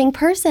good, loving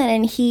person.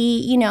 And he,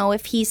 you know,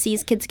 if he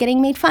sees kids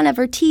getting made fun of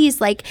or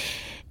teased, like,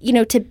 you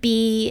know,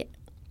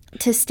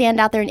 to stand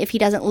out there, and if he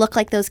doesn't look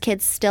like those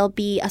kids, still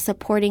be a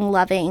supporting,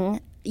 loving,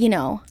 you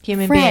know,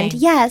 human friend.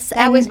 being. Yes.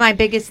 That was my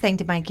biggest thing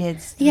to my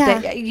kids. Yeah.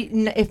 That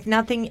if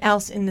nothing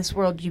else in this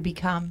world, you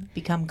become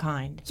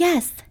kind.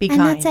 Yes. Be and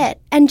kind. that's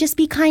it. And just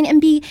be kind and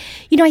be,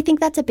 you know, I think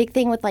that's a big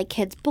thing with like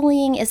kids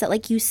bullying is that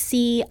like you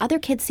see other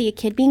kids see a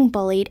kid being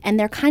bullied and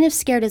they're kind of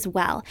scared as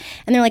well.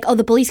 And they're like, oh,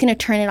 the bully's going to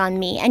turn it on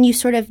me. And you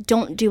sort of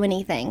don't do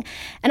anything.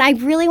 And I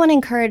really want to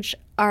encourage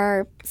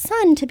our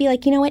son to be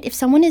like, you know what, if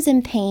someone is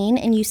in pain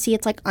and you see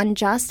it's like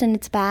unjust and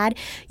it's bad,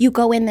 you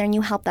go in there and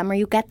you help them, or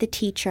you get the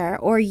teacher,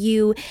 or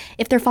you,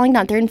 if they're falling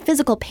down, they're in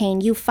physical pain,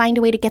 you find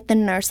a way to get the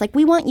nurse. Like,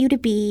 we want you to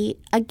be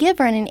a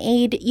giver and an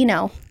aid, you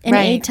know, an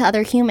aid to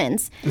other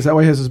humans. Is that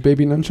why he has his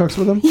baby nunchucks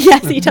with him?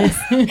 Yes, he does.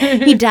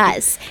 He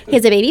does. He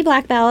has a baby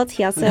black belt.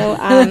 He also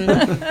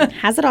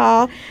has it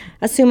all,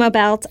 a sumo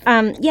belt.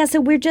 Yeah,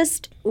 so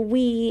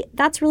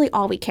that's really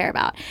all we care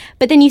about.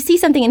 But then you see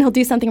something and he'll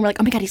do something and we're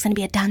like, oh my God, he's going to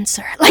be a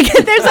dancer. Like,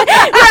 there's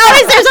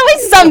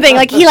always something.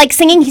 Like, he likes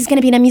singing, he's going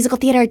to be in a musical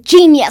theater.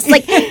 Genius.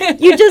 Like,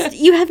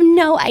 you have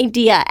no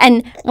idea.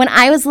 And when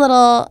I was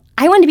little,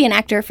 I wanted to be an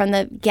actor from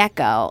the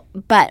get-go,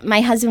 but my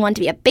husband wanted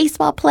to be a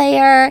baseball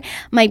player.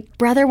 My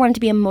brother wanted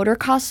to be a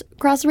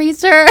motocross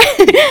racer.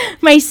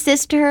 My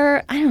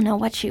sister, I don't know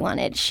what she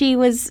wanted. She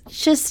was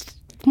just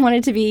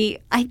wanted to be,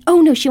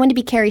 she wanted to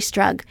be Carrie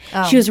Strug.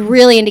 Oh. She was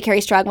really into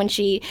Carrie Strug when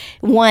she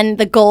won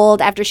the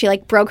gold after she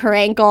like broke her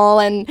ankle,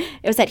 and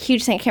it was that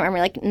huge thing, I can't remember,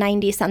 like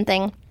 90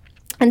 something.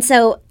 And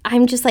so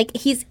I'm just like,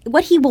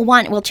 what he will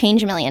want will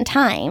change a million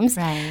times.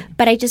 Right.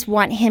 But I just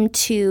want him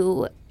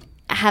to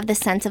have the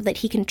sense of that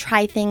he can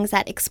try things,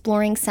 that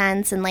exploring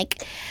sense. And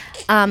like,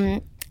 I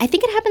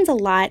think it happens a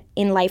lot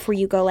in life where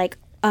you go like,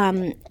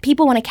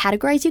 people want to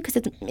categorize you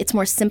because it's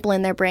more simple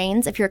in their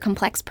brains. If you're a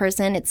complex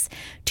person, it's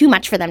too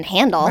much for them to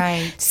handle.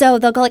 Right. So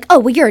they'll go like, oh,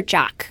 well, you're a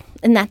jock.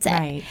 And that's it.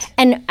 Right.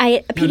 And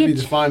you have to be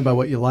defined by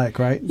what you like,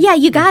 right? Yeah,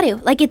 you got to.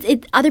 Like,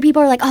 other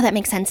people are like, oh, that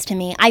makes sense to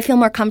me. I feel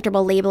more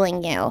comfortable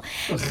labeling you.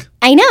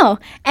 I know.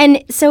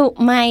 And so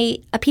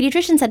a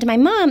pediatrician said to my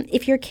mom,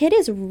 if your kid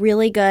is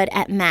really good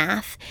at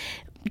math,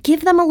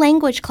 give them a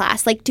language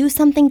class. Like, do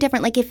something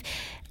different. Like, if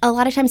a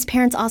lot of times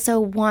parents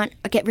also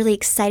get really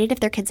excited if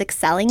their kid's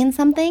excelling in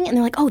something, and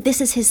they're like, oh, this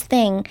is his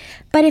thing.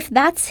 But if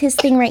that's his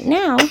thing right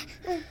now,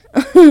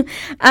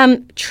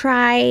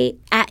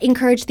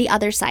 encourage the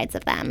other sides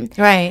of them.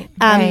 Right.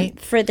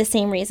 For the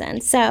same reason.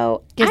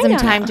 So gives them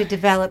time to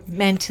develop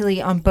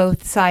mentally on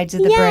both sides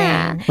of the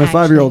brain. My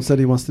 5-year-old said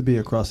he wants to be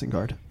a crossing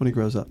guard when he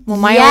grows up.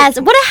 Well, what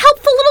a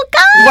helpful little guy.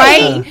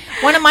 Right?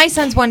 One of my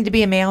sons wanted to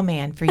be a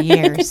mailman for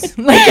years.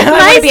 My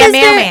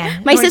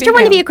sister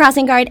wanted to be a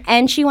crossing guard,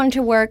 and she wanted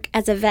to work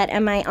as a vet,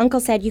 and my uncle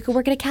said, you could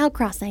work at a cow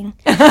crossing.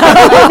 Still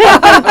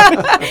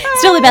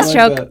the best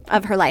joke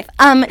of her life.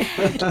 And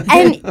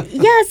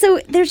yeah, so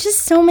there's just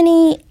so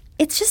many,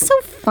 it's just so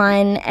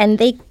fun, and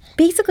they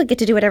basically get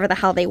to do whatever the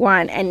hell they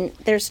want, and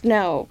there's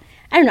no,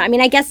 I don't know. I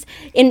mean, I guess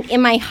in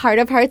my heart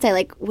of hearts,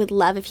 I would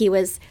love if he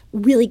was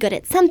really good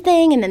at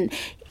something, and then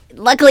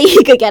luckily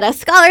he could get a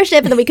scholarship,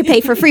 and then we could pay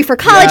for free for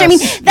college. Yes, I mean,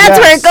 that's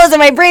where it goes in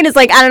my brain. It's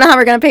like, I don't know how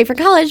we're going to pay for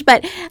college,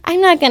 but I'm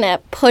not going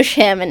to push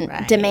him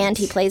and demand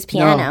he plays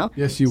piano. No.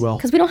 Yes, you will.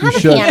 Because we don't have a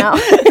piano.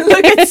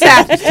 Look at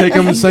Seth. Just take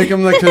him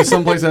to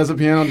someplace that has a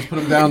piano, just put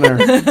him down there.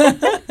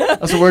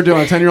 That's what we're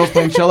doing. A 10-year-old's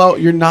playing cello.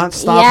 You're not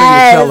stopping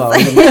the cello.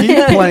 You're going to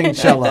keep playing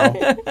cello.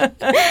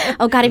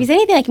 Oh, God, if he's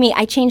anything like me,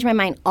 I change my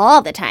mind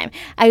all the time.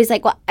 I was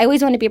like, well, I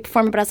always wanted to be a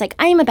performer, but I was like,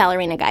 I am a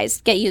ballerina,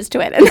 guys. Get used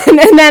to it.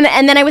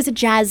 And then I was a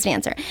jazz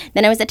dancer.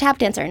 Then I was a tap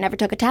dancer. I never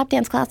took a tap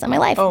dance class in my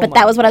life, but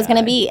that was what I was going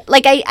to be.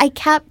 Like, I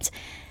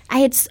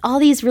had all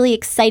these really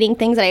exciting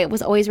things that I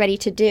was always ready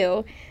to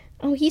do.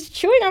 Oh, he's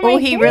chewing on my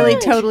hand. He really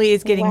totally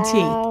is getting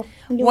teeth.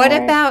 What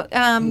about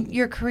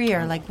your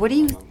career? Like, what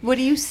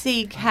do you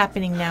see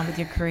happening now with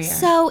your career?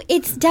 So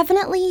it's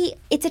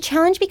a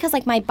challenge because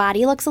like my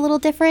body looks a little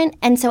different,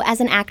 and so as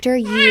an actor,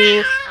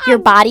 your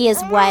body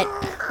is what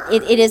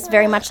it is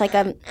very much like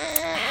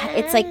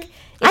it's like.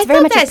 It's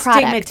very much a product.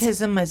 I thought that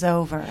stigmatism was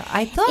over.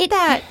 I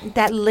thought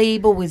that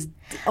label was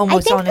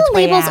almost on its way out. I think the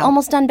label's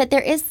almost done, but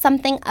there is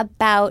something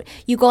about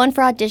you go in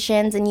for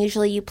auditions and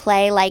usually you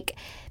play like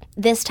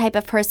this type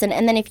of person,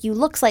 and then if you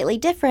look slightly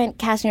different,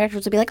 casting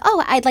directors will be like,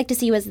 oh, I'd like to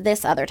see you as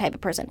this other type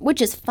of person,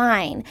 which is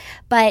fine,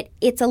 but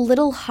it's a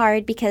little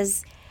hard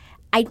because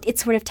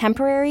it's sort of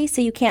temporary, so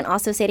you can't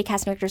also say to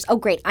casting directors, oh,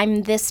 great,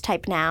 I'm this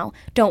type now,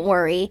 don't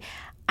worry.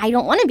 I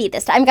don't want to be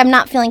this type. I'm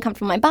not feeling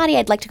comfortable in my body.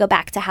 I'd like to go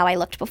back to how I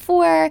looked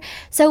before.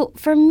 So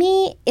for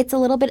me, it's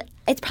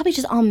probably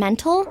just all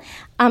mental.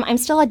 I'm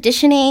still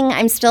auditioning.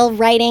 I'm still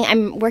writing.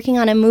 I'm working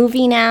on a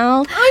movie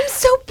now. I'm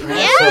so proud of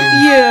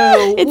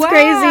you. It's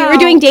crazy. We're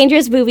doing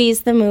Dangerous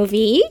Movies, the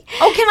movie.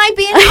 Oh, can I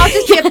be in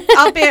it?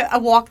 I'll be a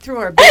walkthrough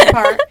or a big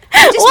part.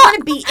 I just want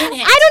to be in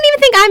it. I don't even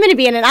think I'm going to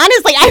be in it.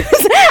 Honestly, I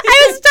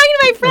was talking to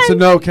my friend. It's a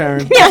no,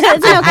 Karen. Yeah,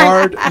 it's a no,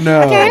 hard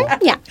no. Karen?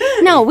 Yeah.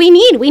 No, we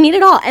need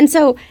it all. And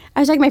so I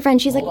was talking to my friend.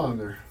 She's Hold like, on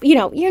there. you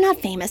know, you're not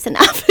famous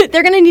enough.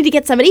 They're going to need to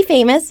get somebody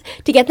famous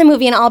to get the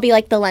movie, and I'll be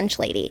like the lunch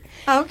lady.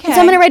 Okay. And so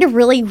I'm going to write a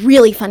really,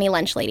 really funny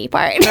lunch lady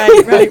part.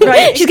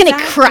 Right. She's going to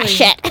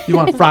crush it. You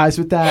want fries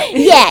with that?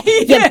 Yeah,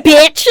 you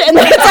bitch. And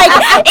then it's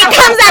like, it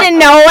comes out of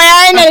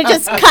nowhere, and then it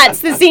just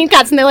cuts. The scene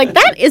cuts, and they're like,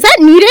 is that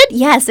needed?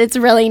 Yes, it's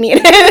really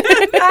needed.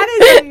 That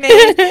is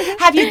amazing.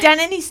 Have you done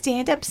any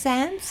stand-up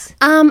since?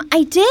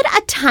 I did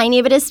a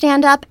tiny bit of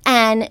stand-up,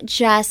 and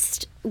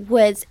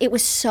it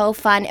was so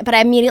fun. But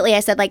immediately I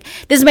said, like,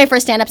 this is my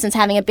first stand-up since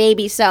having a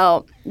baby,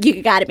 so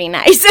you got to be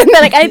nice. And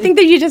then, like, I think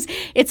that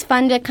it's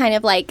fun to kind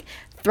of, like,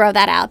 throw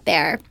that out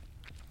there.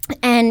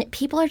 And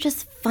people are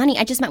just funny.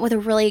 I just met with a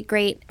really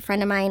great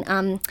friend of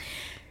mine,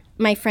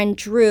 my friend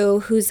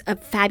Drew, who's a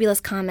fabulous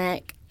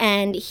comic.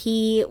 And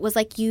he was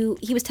like, he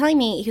was telling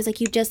me, he was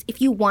like,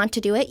 if you want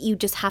to do it, you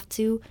just have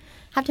to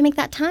make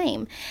that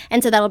time.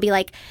 And so that'll be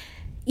like,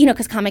 you know,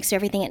 because comics do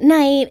everything at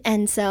night,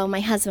 and so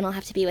my husband will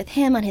have to be with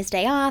him on his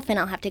day off, and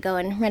I'll have to go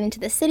and run into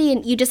the city,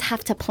 and you just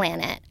have to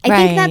plan it.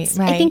 I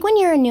think when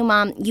you're a new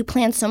mom, you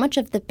plan so much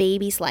of the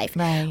baby's life.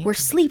 Right. We're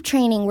sleep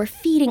training, we're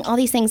feeding, all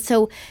these things,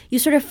 so you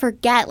sort of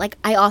forget, like,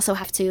 I also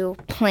have to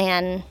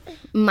plan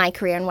my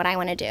career and what I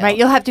want to do. Right,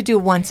 you'll have to do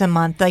once a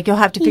month. Like, you'll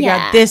have to figure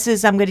out,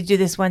 I'm going to do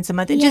this once a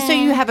month. And just so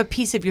you have a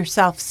piece of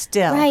yourself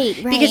still. Right.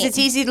 Because it's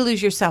easy to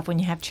lose yourself when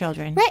you have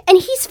children. Right, and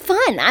he's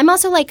fun. I'm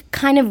also, like,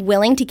 kind of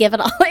willing to give it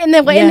all in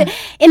the way.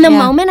 In the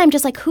moment, I'm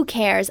just like, who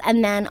cares?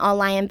 And then I'll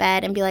lie in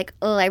bed and be like,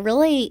 oh, I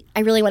really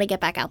want to get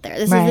back out there.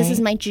 This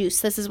is my juice.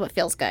 This is what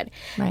feels good.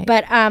 Right.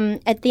 But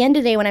at the end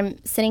of the day, when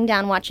I'm sitting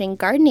down watching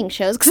gardening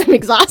shows because I'm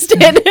exhausted,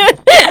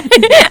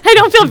 I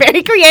don't feel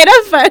very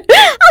creative, but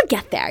I'll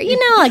get there. You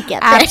know, I'll get there.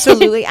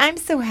 Absolutely. I'm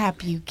so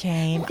happy you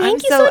came.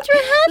 Thank you so much for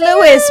having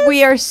Louis, us.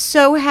 we are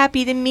so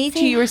happy to meet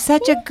you. You were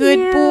such a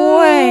good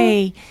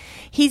boy.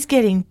 He's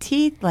getting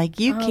teeth like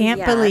you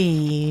can't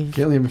believe. Caitlin,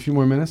 you have a few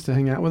more minutes to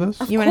hang out with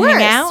us? You want to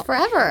hang out?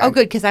 Forever. Oh,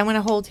 good, because I want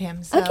to hold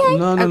him. So. Okay.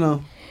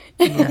 No.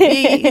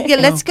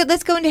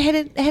 Let's go into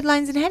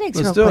headlines and headaches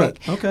Let's real do quick.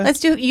 it. Okay. Let's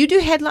do. You do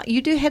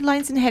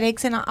headlines and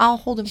headaches, and I'll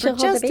hold him She'll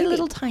for hold the just a baby.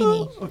 little tiny.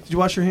 Oh, did you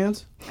wash your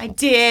hands? I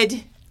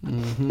did.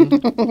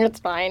 It's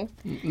fine.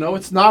 No,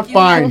 it's not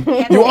fine.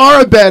 You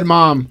are a bad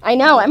mom. I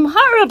know. I'm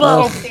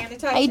horrible.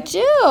 Sanitizer. I do.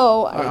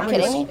 Are I'm you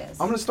kidding me?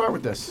 going to start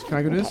with this. Can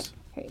I go do this?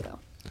 Here you go.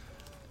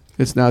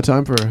 It's now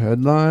time for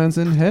headlines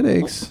and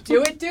headaches.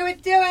 Do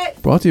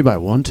it. Brought to you by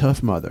One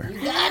Tough Mother.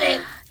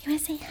 You want to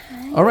say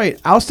hi? All right.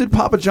 Ousted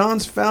Papa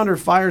John's founder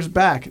fires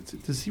back.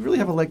 Does he really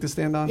have a leg to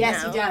stand on?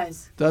 Yes, he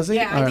does. Does he?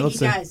 Yeah, All right, I think let's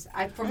he see.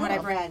 does. From what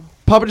I've read.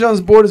 Papa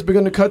John's board has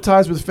begun to cut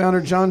ties with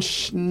founder John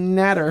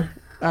Schnatter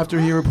after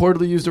he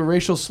reportedly used a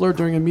racial slur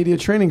during a media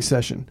training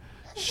session.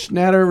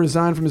 Schnatter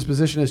resigned from his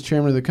position as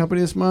chairman of the company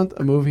this month,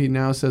 a move he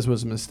now says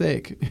was a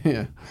mistake.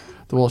 Yeah,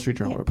 the Wall Street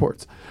Journal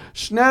reports.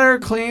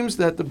 Schnatter claims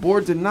that the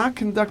board did not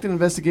conduct an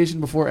investigation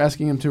before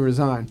asking him to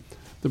resign.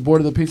 The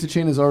board of the pizza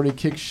chain has already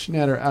kicked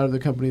Schnatter out of the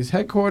company's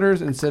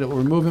headquarters and said it will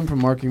remove him from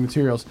marketing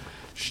materials.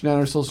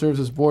 Schnatter still serves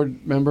as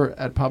board member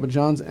at Papa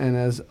John's and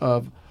as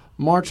of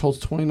March holds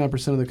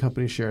 29% of the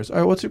company's shares. All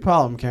right, what's your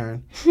problem,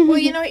 Karen? Well,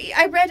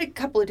 I read a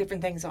couple of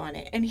different things on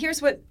it, and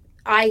here's what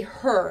I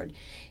heard.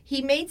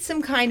 He made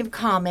some kind of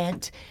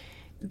comment,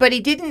 but he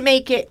didn't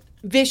make it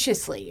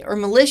viciously or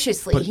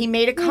maliciously. He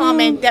made a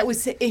comment that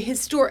was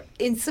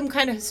in some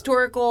kind of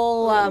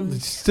historical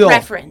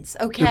reference.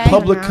 Okay, Your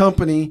public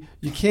company,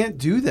 you can't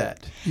do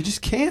that. You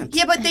just can't.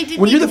 Yeah, but they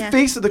didn't. When you're even the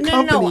face of the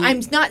company. No,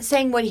 I'm not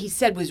saying what he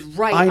said was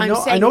right. I know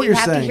I'm saying what you you're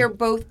have saying. to hear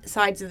both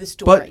sides of the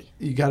story.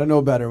 But you got to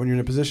know better when you're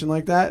in a position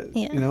like that.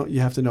 Yeah.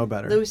 You have to know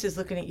better. Lewis is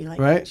looking at you like,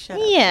 Right? Shut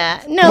up.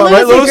 Yeah. No, Well,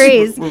 right,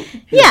 Lewis Lewis?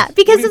 agrees. Yeah,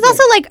 because it's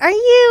also like,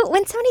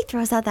 when somebody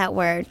throws out that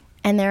word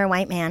and they're a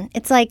white man,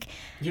 it's like,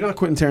 You're not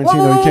Quentin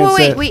Tarantino. You can't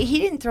say it. Wait. He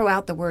didn't throw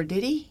out the word,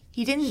 did he?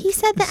 He didn't. he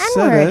said the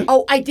said N-word. it.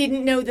 Oh, I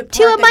didn't know the part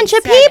To a that he bunch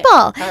of said it. people.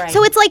 All right.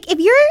 So it's like if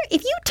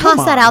you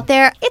toss that out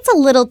there, it's a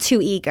little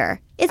too eager.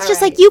 It's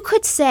just like you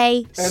could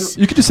say,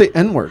 You could just say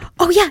N-word.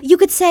 oh yeah, you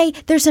could say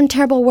there's some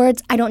terrible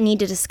words. I don't need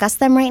to discuss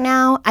them right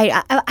now.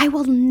 I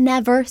will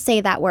never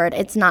say that word.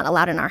 It's not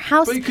allowed in our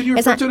house. But could you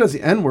It's refer not- to it as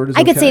the N-word?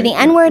 I could say the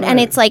N-word,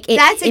 and it's like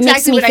That's it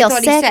makes exactly me what feel I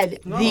thought sick. he said.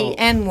 The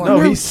N-word. No,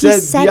 he He said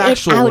said the it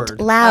actual out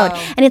word. loud,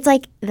 Oh. and it's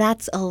like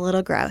that's a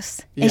little gross.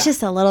 Yeah. It's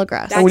just a little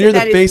gross. And when you're the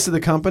that is- face of the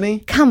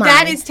company, Come on.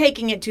 That is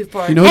taking it too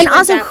far. You know and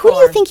who's- also, who do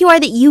you think you are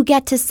that you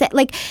get to say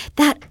like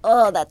that?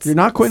 Oh, that's you're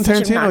not Quentin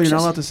such Tarantino. You're obnoxious-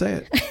 not allowed to say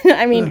it.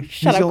 I mean,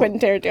 shut he's up, a- Quentin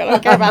Tarantino. I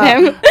don't care about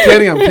him.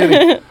 I'm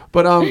kidding.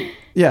 But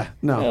yeah,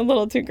 A no,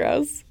 little too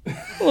gross.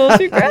 A little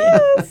too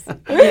gross.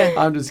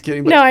 I'm just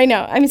kidding. But No, I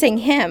know. I'm saying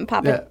him,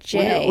 Papa yeah,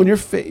 J. when you're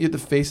the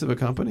face of a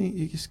company,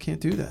 you just can't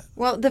do that.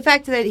 Well, the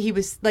fact that he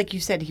was, like you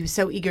said, he was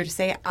so eager to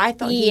say it, I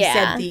thought he Yeah.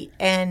 said the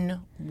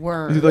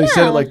N-word. He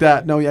said it like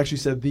that. No, he actually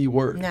said the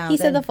word. No, He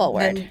said then- the full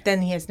word.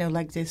 Then he has no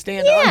leg to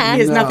stand Yeah. on. He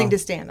has No. nothing to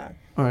stand on.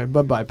 All right,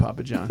 bye-bye,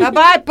 Papa John.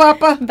 Bye-bye,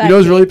 Papa. You know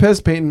who's really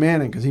pissed? Peyton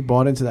Manning, because he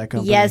bought into that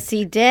company. Yes,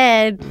 he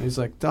did. He's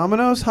like,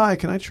 Domino's, hi,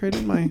 can I trade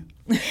in my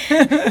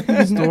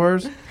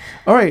stores?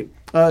 All right.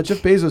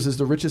 Jeff Bezos is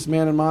the richest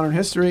man in modern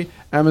history.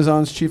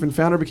 Amazon's chief and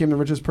founder became the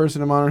richest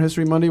person in modern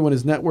history Monday when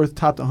his net worth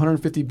topped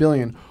 $150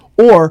 billion,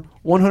 or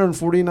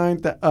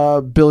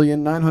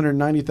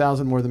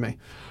 $149,990,000 more than me.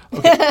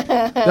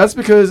 Okay. That's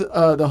because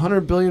the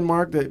 $100 billion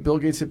mark that Bill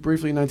Gates hit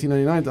briefly in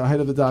 1999 at the height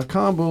of the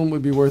dot-com boom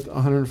would be worth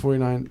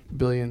 $149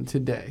 billion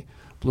today,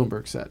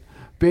 Bloomberg said.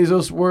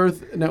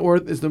 Bezos' net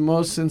worth is the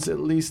most since at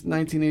least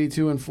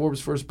 1982 when Forbes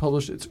first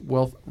published its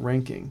wealth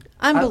ranking.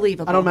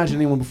 Unbelievable. I don't imagine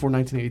anyone before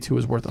 1982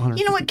 was worth $100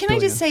 You know what? Can I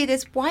just say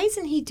this? Why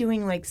isn't he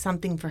doing like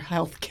something for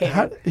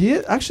healthcare?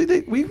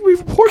 We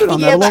reported on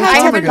that a long I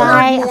time haven't ago.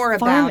 heard more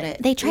about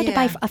it. They tried to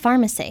buy a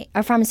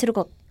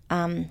pharmaceutical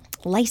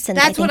license,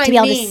 That's I think, what to I be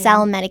able mean. to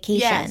sell medication.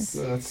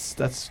 Yes.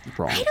 That's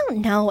wrong. I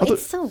don't know.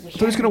 It's so weird. I thought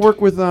he was going to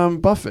work with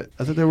Buffett.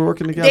 I thought they were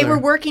working together. They were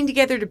working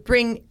together to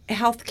bring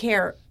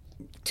healthcare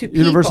to people.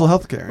 Universal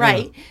healthcare,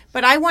 right? yeah.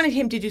 But I wanted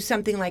him to do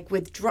something like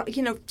with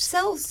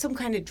sell some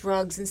kind of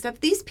drugs and stuff.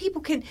 These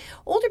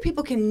older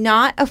people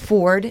cannot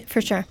afford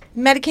For sure.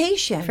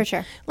 medication. For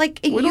sure. Like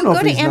We don't you know go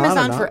if to he's not or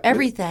Amazon not. for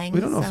everything. We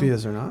don't know if he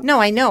is or not. No,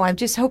 I know. I'm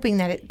just hoping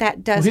that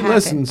that does He happen.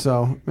 listens,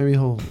 so maybe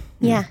he'll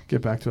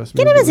get back to us.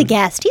 Get him as a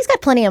guest. He's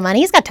got plenty of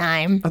money. He's got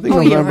time. I think Oh,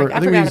 you're November. right. I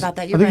think forgot he's- about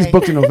that. I You're think he's right.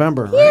 booked in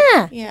November. Right?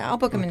 Yeah. Yeah, I'll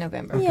book him in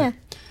November. Yeah.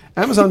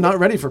 Amazon not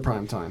ready for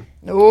prime time.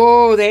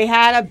 Oh, they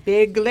had a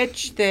big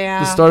glitch there.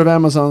 The start of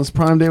Amazon's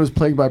Prime Day was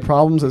plagued by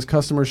problems as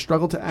customers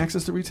struggled to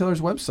access the retailer's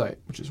website,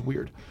 which is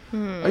weird.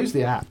 I use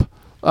the app.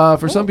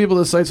 For some people,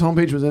 the site's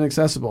homepage was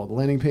inaccessible. The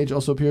landing page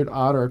also appeared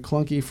odd or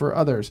clunky for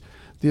others.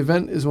 The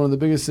event is one of the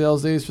biggest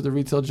sales days for the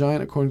retail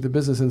giant, according to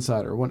Business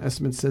Insider. One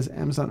estimate says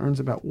Amazon earns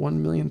about $1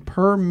 million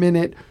per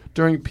minute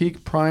during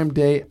peak Prime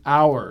Day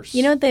hours.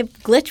 You know what the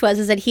glitch was?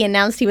 Is that he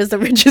announced he was the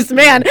richest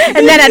man,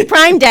 and then at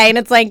Prime Day, and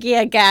it's like,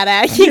 you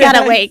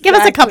gotta wait. Give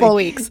us a couple of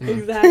weeks.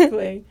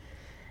 Exactly.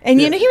 And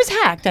he was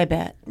hacked, I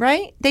bet,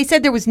 right? They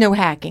said there was no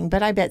hacking,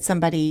 but I bet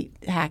somebody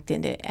hacked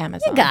into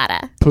Amazon. You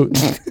gotta.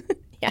 Putin.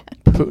 Yeah.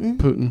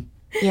 Putin.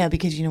 Yeah,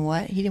 because you know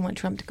what? He didn't want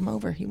Trump to come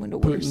over. He wanted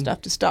to order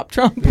stuff to stop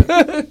Trump.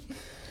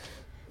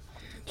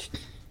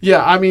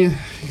 Yeah, I mean,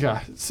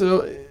 yeah.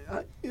 So,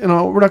 we're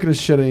not going to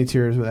shed any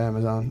tears with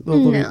Amazon.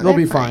 They'll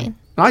be fine.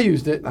 I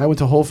used it. I went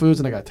to Whole Foods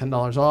and I got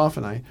 $10 off,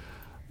 and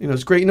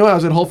it's great. I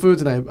was at Whole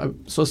Foods and I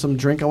saw some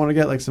drink I want to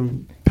get, like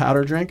some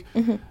powder drink.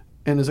 Mm-hmm.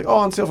 And it's like,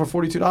 on sale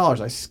for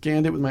 $42. I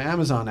scanned it with my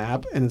Amazon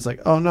app, and it's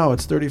like, oh, no,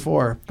 it's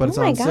 $34. But it's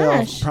on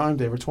sale for Prime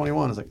Day for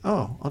 $21. It's like,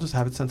 oh, I'll just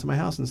have it sent to my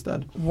house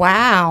instead.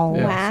 Wow.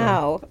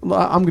 Yeah, so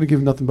I'm going to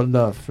give nothing but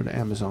love for the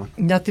Amazon.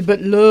 Nothing but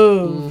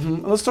love.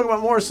 Mm-hmm. Let's talk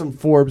about some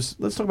Forbes.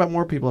 Let's talk about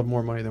more people have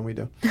more money than we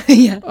do.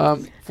 Yeah.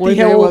 Floyd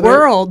The whole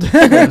world.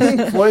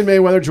 Yes. Floyd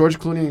Mayweather, George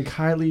Clooney, and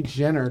Kylie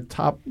Jenner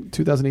top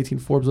 2018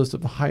 Forbes list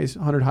of the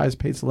 100 highest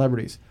paid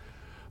celebrities.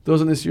 Those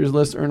on this year's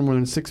list earned more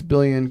than $6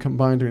 billion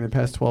combined during the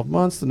past 12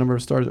 months. The number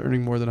of stars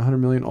earning more than $100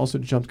 million also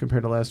jumped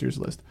compared to last year's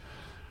list.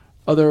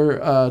 Other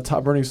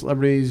top-earning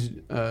celebrities,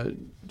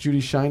 Judy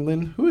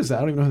Sheinlin. Who is that?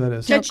 I don't even know who that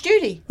is. Judge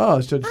Judy. Oh,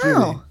 it's Judge Judy.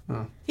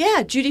 Oh.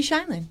 Yeah, Judy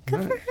Sheinlin.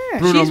 Good for her.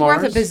 Bruno She's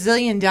Mars. worth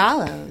 $1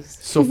 bazillion.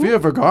 Sofia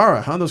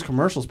Vergara. How are those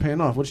commercials paying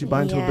off? What'd she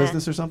buy into a Yeah.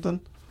 business or something?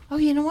 Oh,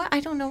 you know what?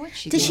 I don't know what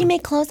she Does did. she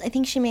make clothes? I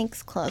think she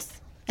makes clothes.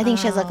 I think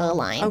she has like a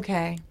line.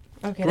 Okay.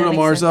 Okay. Bruno that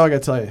Mars, makes though,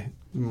 sense. I gotta tell you,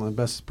 one of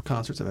the best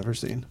concerts I've ever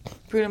seen.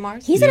 Bruno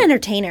Mars? He's an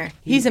entertainer.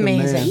 He's the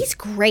amazing. man. He's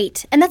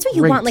great. And that's what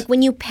you Great. want. Like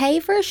when you pay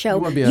for a show,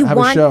 You wanna you have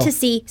a show. want to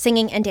see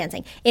singing and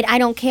dancing. I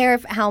don't care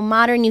how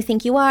modern you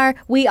think you are.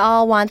 We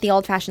all want the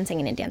old fashioned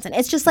singing and dancing.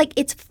 It's just like,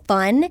 it's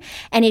fun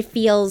and it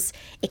feels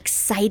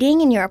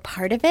exciting and you're a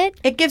part of it.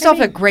 It gives off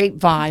a great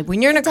vibe.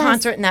 When you're in a does.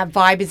 concert and that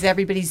vibe is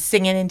everybody's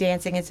singing and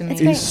dancing, it's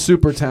amazing. He's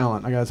super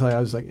talent. I gotta tell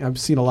you, I've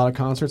seen a lot of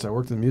concerts. I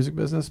worked in the music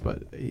business,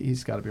 but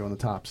he's got to be one of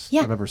the tops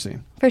Yeah. I've ever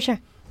seen. For sure.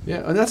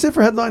 Yeah, and that's it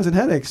for headlines and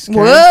headaches.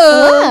 Karen.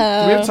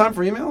 Whoa! Do we have time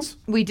for emails?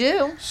 We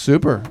do.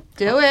 Super.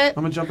 Do it.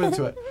 I'm gonna jump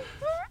into it.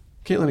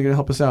 Caitlin, you're gonna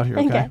help us out here,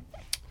 okay? Okay.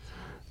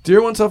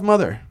 Dear One Tough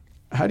Mother,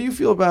 how do you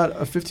feel about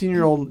a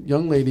 15-year-old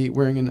young lady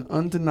wearing an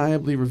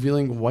undeniably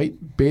revealing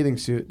white bathing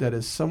suit that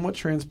is somewhat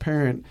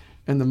transparent,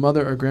 and the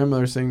mother or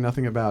grandmother saying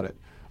nothing about it?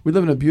 We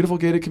live in a beautiful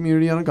gated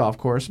community on a golf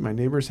course. My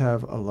neighbors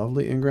have a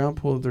lovely in-ground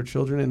pool that their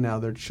children and now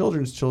their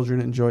children's children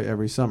enjoy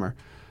every summer.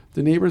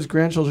 The neighbors'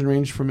 grandchildren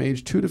range from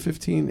age 2 to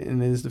 15,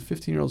 and it is the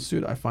 15-year-old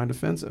suit I find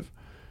offensive.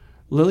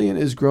 Lillian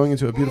is growing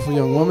into a beautiful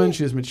young woman.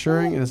 She is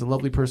maturing and has a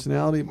lovely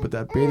personality, but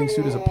that bathing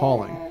suit is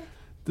appalling.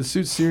 The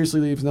suit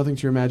seriously leaves nothing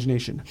to your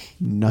imagination.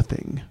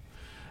 Nothing.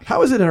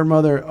 How is it that her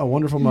mother, a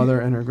wonderful mother,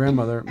 and her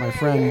grandmother, my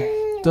friend,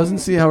 doesn't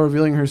see how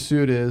revealing her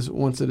suit is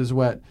once it is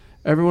wet?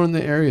 Everyone in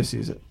the area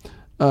sees it,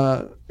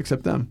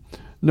 except them.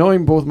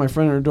 Knowing both my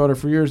friend and her daughter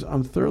for years,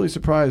 I'm thoroughly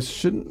surprised.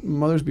 Shouldn't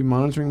mothers be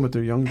monitoring what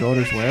their young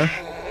daughters wear?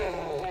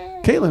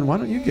 Caitlin, why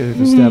don't you get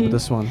a stab at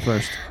this one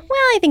first? Well,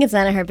 I think it's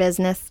none of her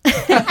business.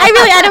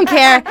 I don't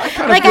care.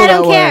 Like, feel I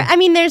don't that care. way. I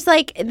mean,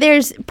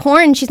 there's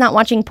porn. She's not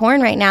watching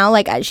porn right now.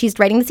 Like, she's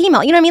writing this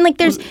email. You know what I mean? Like,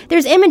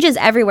 there's images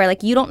everywhere.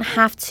 Like, you don't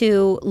have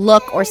to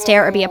look or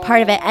stare or be a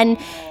part of it. And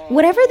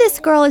whatever this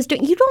girl is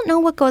doing, you don't know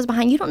what goes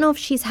behind. You don't know if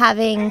she's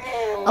having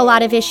a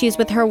lot of issues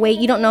with her weight.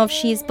 You don't know if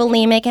she's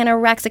bulimic,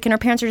 anorexic, and her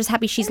parents are just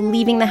happy she's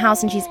leaving the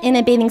house and she's in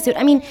a bathing suit.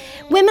 I mean,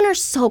 women are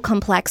so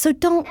complex. So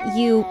don't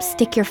you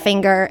stick your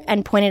finger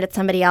and point it at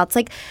somebody else.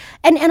 Like,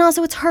 and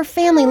also it's her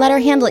family. Let her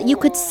handle it. You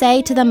could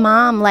say to the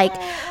mom, like,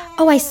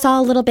 oh, I saw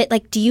a little bit,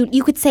 like,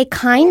 you could say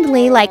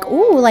kindly, like,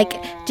 ooh, like,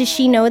 does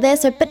she know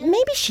this? But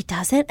maybe she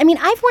doesn't. I mean,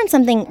 I've worn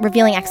something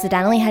revealing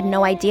accidentally, had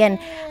no idea, and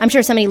I'm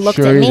sure somebody looked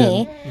Sure at you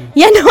me. didn't.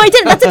 Yeah, no, I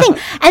didn't. That's the thing.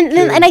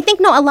 And I think,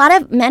 no, a lot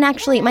of men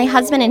actually, my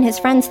husband and his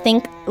friends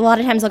think, a lot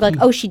of times they'll go like,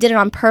 oh, she did it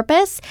on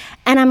purpose.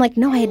 And I'm like,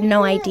 no, I had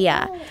no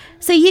idea.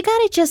 So you got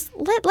to just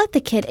let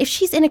the kid, if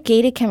she's in a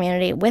gated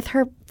community with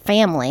her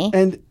family.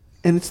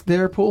 And it's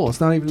their pool. It's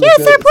not even Yeah,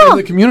 it's their it's not pool.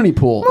 the community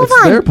pool. Move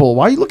It's on. their pool.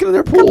 Why are you looking at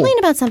their pool? Complain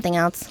about something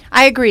else.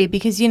 I agree,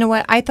 because you know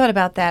what? I thought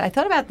about that. I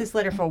thought about this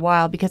letter for a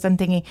while because I'm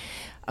thinking,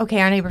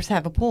 okay, our neighbors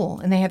have a pool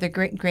and they have their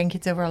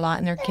grandkids over a lot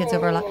and their kids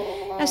over a lot.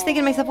 I was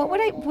thinking to myself, what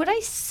would I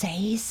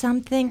say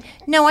something?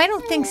 No, I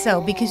don't think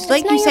so, because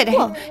like not you your said,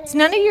 pool. it's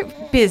none of your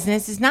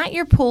business. It's not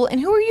your pool, and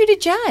who are you to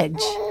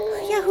judge?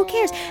 Yeah, who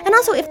cares? And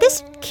also, if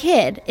this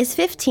kid is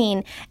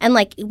 15 and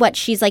like what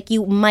she's like,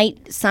 you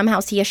might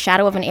somehow see a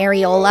shadow of an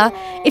areola.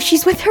 If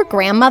she's with her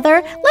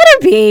grandmother, let her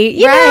be.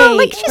 You know, Right,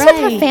 like she's with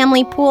her right.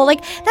 family pool.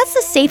 Like that's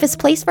the safest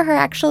place for her,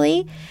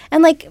 actually.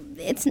 And like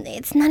it's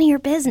none of your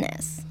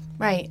business.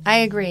 Right, I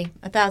agree,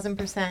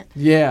 1,000%.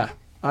 Yeah,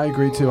 I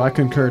agree too. I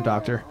concur,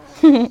 doctor.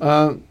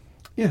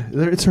 Yeah,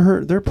 it's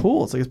their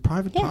pool. It's like it's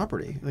private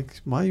property. Like,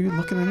 why are you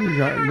looking in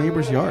your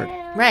neighbor's yard?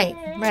 Right,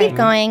 Keep right.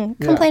 going.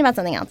 Yeah. Complain about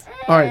something else.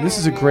 All right, this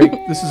is a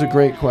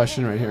great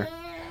question right here.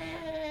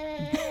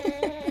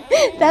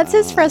 That's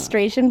his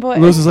frustration, boy.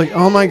 Lewis is like,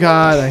 oh my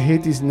god, I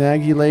hate these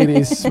naggy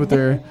ladies with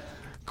their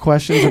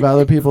questions about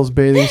other people's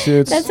bathing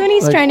suits. That's when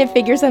he's Like, trying to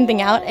figure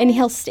something out, and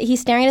he's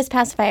staring at his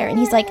pacifier, and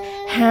he's like,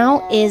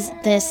 "How is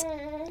this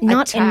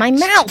not in my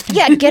mouth?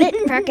 Yeah, get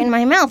it back in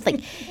my mouth."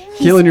 Like,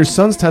 Caitlin, your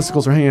son's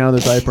testicles are hanging out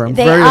of their diaper. I'm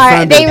they very are.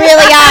 offended. They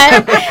really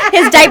are.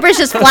 His diaper's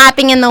just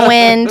flapping in the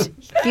wind.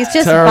 He's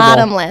just Terrible.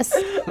 bottomless.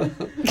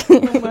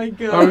 Oh my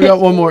god. All right, we got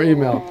one more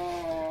email.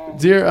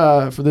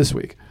 Dear, for this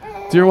week.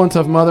 Dear One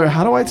Tough Mother,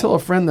 how do I tell a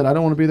friend that I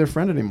don't want to be their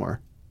friend anymore?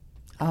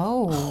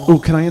 Oh, Oh,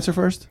 can I answer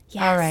first?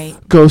 all right.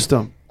 Ghost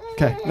them.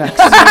 Okay, next.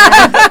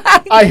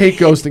 I hate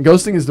ghosting.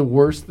 Ghosting is the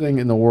worst thing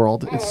in the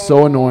world. It's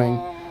so annoying.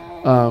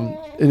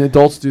 And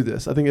adults do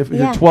this. I think if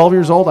Yeah. you're 12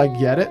 years old, I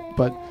get it.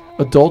 But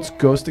adults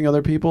ghosting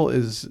other people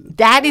is...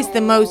 That is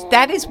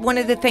one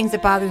of the things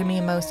that bothers me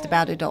most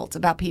about adults,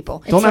 about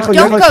people. Don't act like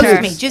Don't you're ghost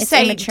kids. me. Just It's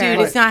say, immature.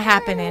 dude, it's not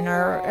happening,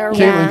 or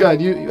Caitlin,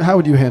 God, how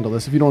would you handle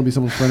this if you don't want to be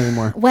someone's friend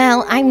anymore?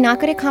 Well, I'm not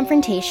good at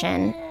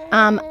confrontation.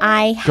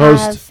 I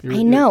Ghost. have. You're-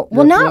 I know.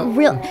 you're Well, a not flip.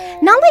 real.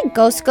 Not like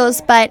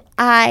ghost, but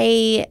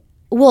I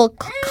will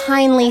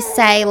kindly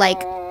say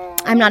like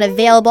I'm not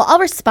available. I'll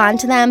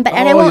respond to them, but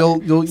and I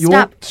won't you stop.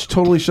 won't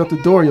totally shut the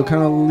door. You'll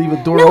kind of leave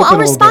a door No, open. I'll a little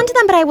respond bit. to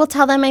them, but I will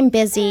tell them I'm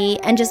busy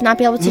and just not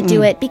be able to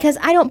do it because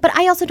I don't. But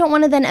I also don't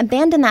want to then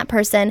abandon that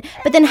person.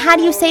 But then, how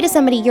do you say to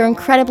somebody you're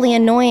incredibly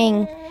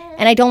annoying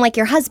and I don't like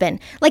your husband?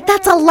 Like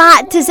that's a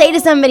lot to say to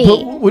somebody.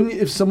 But wouldn't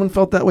if someone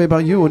felt that way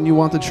about you, wouldn't you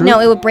want the truth? No,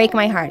 it would break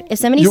my heart if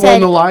somebody You said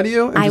want them to lie to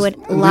you? And I just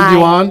would lead lie.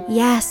 you on?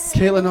 Yes.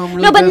 Caitlin, I'm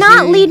really No, but busy.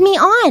 not lead me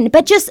on.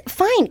 But just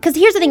fine. Because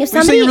here's the thing: if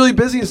You're saying somebody, you're really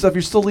busy and stuff.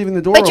 You're still leaving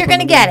the door But open. you're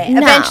going to to get them. it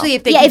No. eventually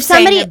if they yeah, keep if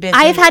somebody, saying they're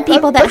busy. I've had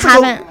people that That's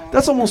like haven't.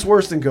 that's almost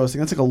worse than ghosting.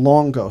 That's like a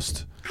long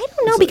ghost. I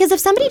don't know because if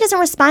somebody doesn't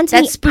respond to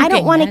That's me, I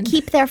don't spooking, want to man.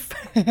 keep their.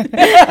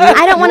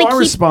 I don't want You to are keep.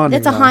 responding,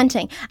 It's a though.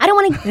 haunting. I don't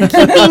want to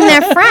keep being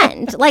their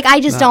friend. Like I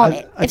just don't.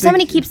 I if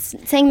somebody think- keeps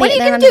saying What are you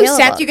they're going to do,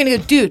 unavailable, Seth? You're going to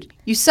go, dude,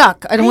 you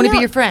suck. I don't want to be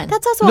know. your friend.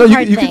 That's also No, a you,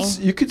 hard you thing.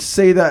 could you could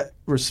say that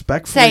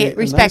respectfully. Say it and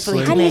respectfully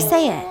nicely. How do you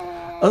say it?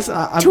 Listen,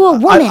 To a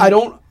woman? I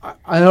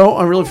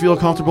don't really feel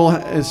comfortable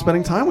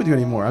spending time with you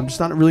anymore. I'm just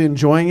not really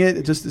enjoying it.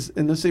 It just is,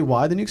 and they say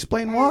why, then you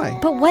explain why.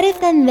 But what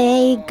if then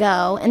they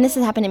go, and this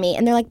has happened to me,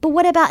 and they're like, but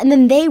what about, and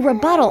then they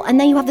rebuttal, and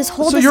then you have this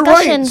whole So discussion.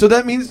 you're right. So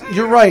that means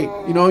you're right.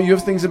 You know, you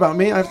have things about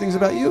me, I have things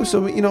about you.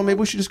 So maybe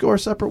we should just go our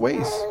separate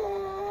ways.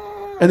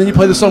 And then you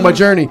play the song by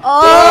Journey.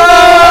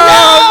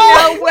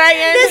 Oh, no way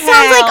in This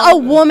sounds like a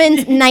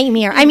woman's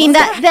nightmare. I mean, the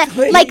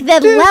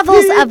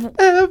levels of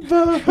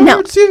Ever no,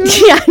 hurt you?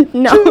 yeah,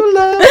 no. True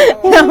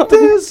love won't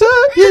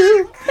desert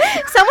you.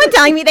 Someone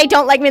telling me they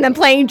don't like me and then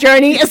playing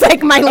Journey is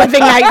like my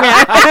living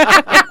nightmare.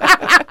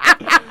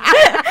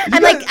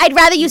 I'm like, I'd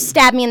rather you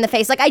stab me in the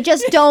face. Like, I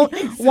just don't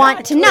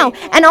want to know.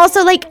 And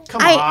also, like,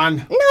 Come on.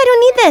 No, I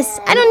don't need this.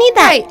 I don't need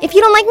that. Right. If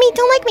you don't like me,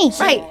 don't like me.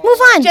 Right. Move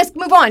on. Just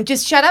move on.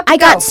 Just shut up. I and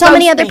got go. so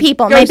many Ghost other me.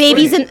 people. Ghost My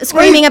baby's me.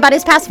 screaming about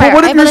his pacifier. But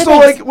what I if have you're other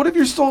still things. like? What if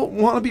you're still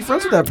want to be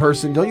friends with that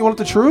person? Don't you want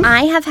the truth?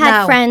 I have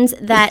had No. friends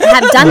that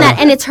have done that,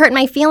 and it's hurt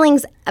my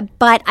feelings.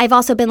 But I've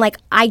also been like,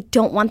 I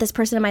don't want this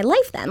person in my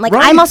life. Then, like,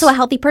 Right. I'm also a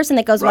healthy person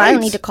that goes, well, I don't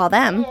Right. need to call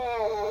them.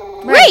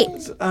 Right.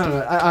 I don't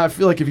know. I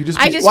feel like if you just,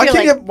 I be, just why feel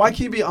can't like- you, why can't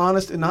you be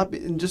honest and not be,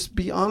 and just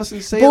be honest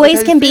and say it like Boys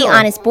how can you be feel?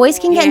 honest. Boys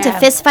can get into Yeah,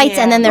 fist fights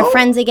and then they're No,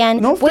 friends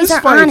again. no Boys fist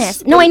are fights.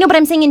 honest. No, I know, but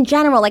I'm saying in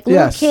general, like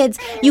little Yes. kids,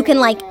 you can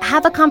like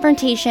have a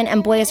confrontation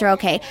and boys are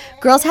okay.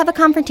 Girls have a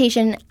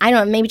confrontation. I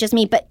don't know, maybe just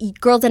me, but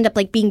girls end up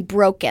like being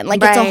broken.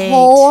 Like it's a Right.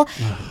 whole,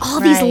 all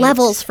these Right.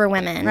 levels for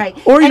women. Right.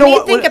 Or you and know when you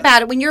what- think what-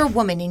 about it, when you're a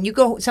woman and you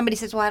go, somebody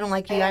says, "Well, I don't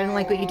like you. I don't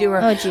like what you do,"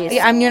 or Oh, geez.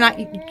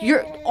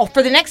 You're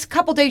for the next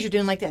couple days you're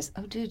doing like this.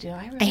 Oh, dude,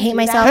 I really I hate do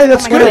myself. that? Hey,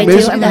 that's Oh my What do good. I God. do?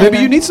 Maybe, I'm maybe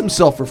not- you need some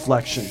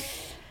self-reflection.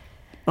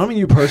 I don't mean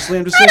you personally.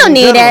 I'm just I saying don't in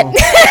need it. general.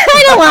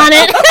 I don't want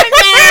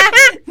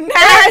it. Nah,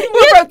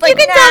 we're both like, You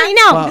can nah. tell me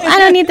no. I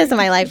don't need this in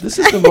my life. This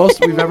is the most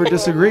we've ever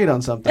disagreed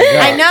on something.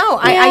 Yeah. I know.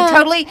 Yeah. I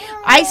totally.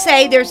 I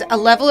say there's a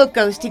level of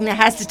ghosting that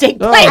has to take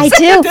Oh. place.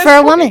 I do for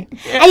a woman.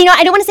 And you know,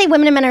 I don't want to say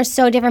women and men are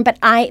so different, but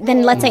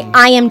let's say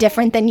I am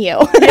different than you.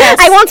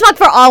 I won't talk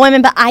for all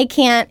women, but I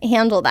can't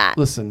handle that.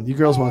 Listen, you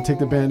girls want to take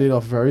the Band-Aid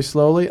off very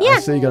slowly. Yeah. I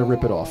say you got to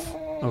rip it off.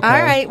 Okay?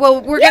 All right.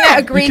 Well, we're Yeah. gonna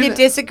agree You to can-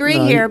 disagree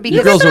No, here you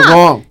because girls are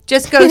wrong.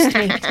 just ghost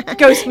me.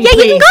 Ghost me, Yeah,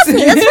 please. you can ghost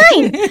me. That's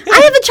fine. I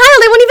have a child.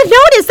 I won't even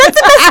notice. That's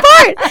the best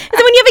part. And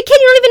then when you have a kid,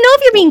 you don't even know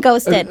if you're being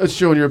ghosted. It's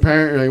true when you're a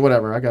parent. You're like,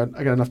 whatever. I got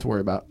enough to worry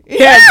about.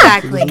 Yeah,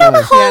 exactly. Think of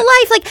a whole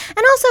life. Like,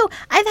 and also,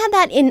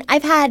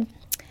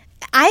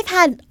 I've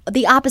had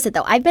the opposite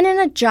though. I've been in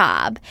a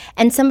job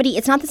and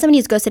it's not that somebody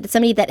is ghosted, it's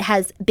somebody that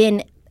has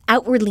been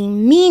outwardly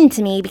mean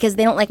to me because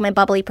they don't like my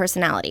bubbly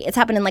personality. It's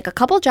happened in like a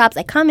couple jobs.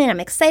 I come in, I'm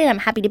excited, I'm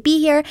happy to be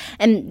here,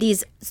 and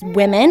these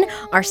women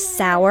are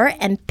sour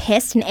and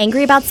pissed and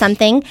angry about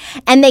something,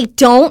 and they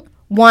don't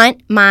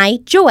want my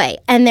joy,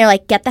 and they're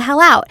like, get the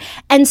hell out.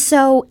 And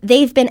so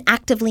they've been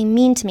actively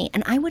mean to me,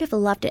 and I would have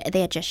loved it if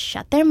they had just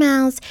shut their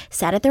mouths,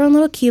 sat at their own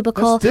little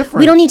cubicle. That's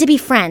different. We don't need to be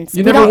friends.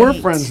 You We never don't-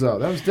 were friends though.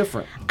 That was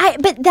different.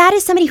 But that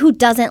is somebody who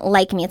doesn't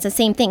like me. It's the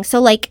same thing. So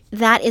like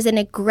that is an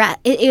it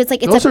was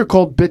like it's Those a are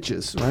called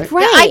bitches, right?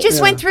 right. I just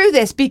went through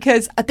this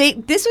because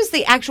this was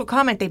the actual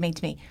comment they made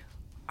to me.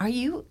 Are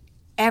you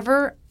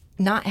ever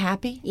not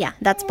happy? yeah,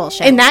 that's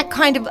bullshit. And that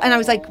kind of, and I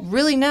was like,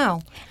 really,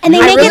 no. And they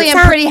I make really it am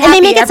sound, pretty and they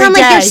happy make it sound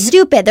every like you're day.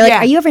 stupid. They're like, Yeah.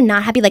 "Are you ever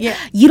not happy?" Like, Yeah.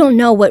 you don't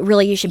know what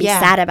really you should be Yeah.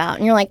 sad about.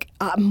 And you're like,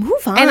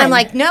 "Move on." And I'm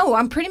like, no,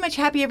 I'm pretty much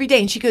happy every day.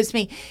 And she goes to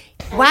me,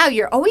 wow,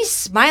 you're always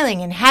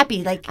smiling and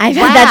happy. Like, I've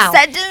wow, had that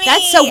said to me.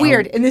 That's so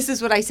weird. And this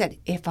is what I said.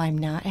 If I'm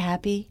not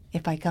happy,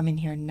 if I come in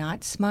here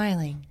not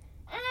smiling,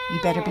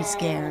 you better be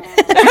scared.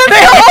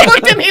 They all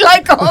looked at me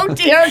like, oh,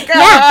 dear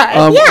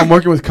God. I'm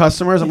working with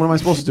customers, and what am I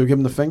supposed to do? Give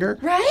them the finger?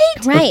 Right?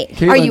 right.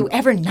 Caitlin, Are you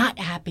ever not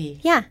happy?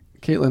 Yeah,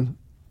 Caitlin,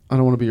 I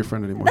don't want to be your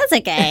friend anymore. that's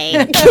okay.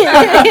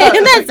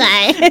 That's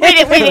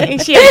fine.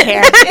 Wait, she doesn't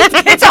care.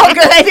 It's all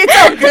good. It's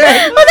all good.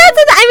 Well, that's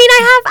it. I mean,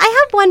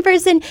 I have one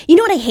person. You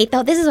know what I hate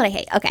though? This is what I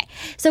hate. Okay,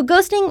 so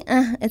ghosting,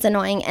 it's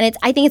annoying, and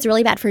I think it's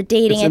really bad for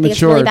dating. It's I think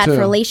it's really immature, bad too. for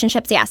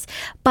relationships. Yes,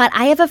 but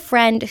I have a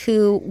friend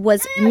who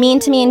was mean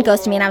to me and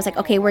ghosted me, and I was like,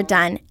 okay, we're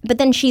done. But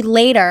then she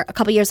later, a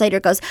couple years later,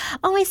 goes,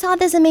 "Oh, I saw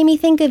this and made me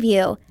think of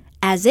you."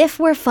 As if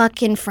we're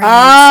fucking friends.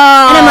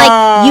 And I'm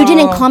like, you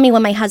didn't call me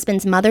when my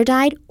husband's mother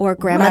died or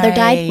grandmother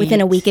died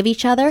within a week of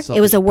each other. It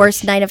was the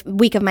worst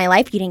week of my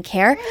life. You didn't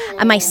care.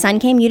 And my son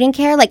came, you didn't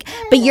care. Like,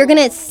 but you're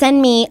going to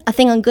send me a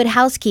thing on Good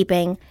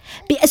Housekeeping.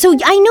 So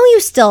I know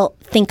you still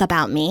think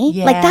about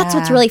me. Like, that's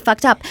what's Yeah. really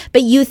fucked up.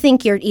 But you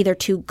think you're either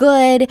too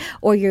good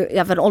or you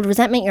have an old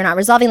resentment you're not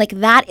resolving. Like,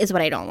 that is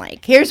what I don't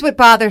like. Here's what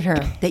bothered her,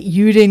 that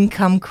you didn't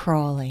come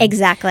crawling.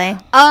 Exactly.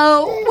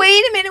 Oh,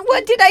 wait a minute.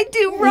 What did I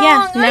do wrong?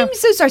 Yeah, no. I'm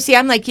so sorry. See,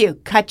 I'm like you.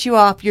 Cut you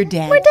off. You're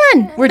dead. We're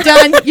done. We're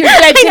done. You're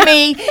dead to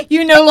me.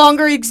 You no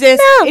longer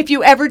exist. No. If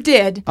you ever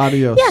did.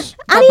 Adios.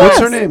 Yeah, adios. What's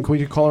her name? Can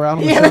we call her out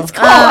on the Yeah, show? let's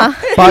call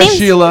her. Bye,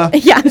 Sheila.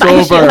 Yeah, it's bye,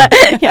 over. Sheila.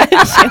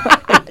 Yeah,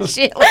 Sheila.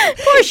 Sheila.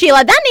 Poor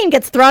Sheila. That name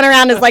gets thrown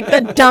around as like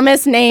the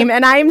dumbest name,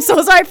 and I'm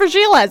so sorry for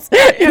Sheila's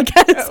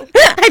because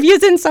I've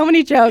used it in so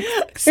many jokes.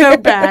 So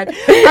bad.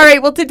 All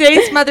right. Well,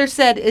 today's Mother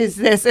Said is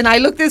this, and I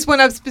looked this one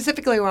up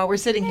specifically while we're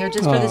sitting here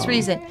just for this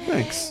reason.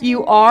 Thanks.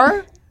 You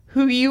are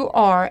who you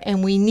are,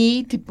 and we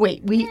need to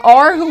wait. We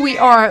are who we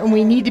are, and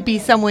we need to be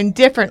someone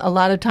different a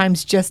lot of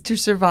times just to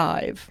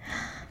survive.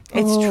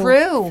 It's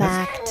true.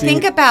 fact.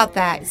 Think about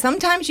that.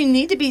 Sometimes you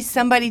need to be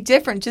somebody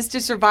different just to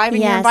survive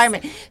in your Yes.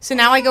 environment. So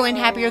now I go in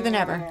happier than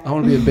ever. I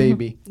want to be a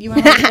baby. You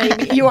want to be a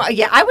baby? You want,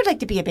 yeah, I would like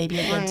to be a baby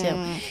again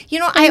too. You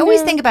know, I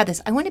always think about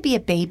this. I want to be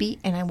a baby,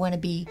 and I want to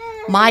be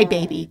my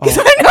baby because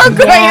I know how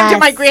good I am to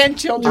my Yes.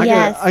 grandchildren.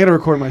 Yes. I gotta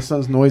record my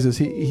son's noises.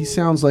 He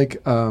sounds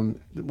like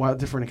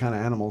different kind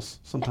of animals.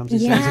 Sometimes he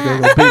sounds like a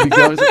little baby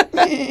girl. He's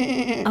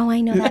like, Oh,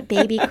 I know that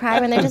baby cry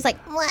when they're just like,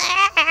 "Wah,"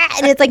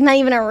 and it's like not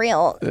even a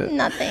real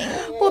nothing.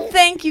 Well,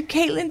 thank you,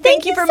 Caitlin.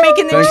 Thank you for so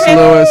making the Thanks, trip.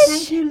 Lewis.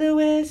 Thank you,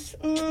 Lewis.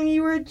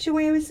 You were a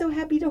joy. I was so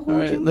happy to hold all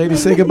right, you.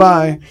 ladies, say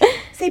goodbye.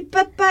 Say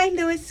bye-bye,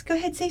 Lewis. Go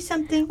ahead, say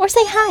something. Or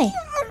say hi.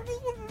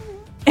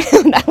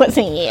 That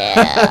wasn't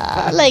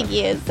like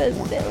you, so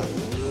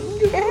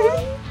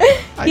silly.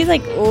 He's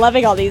like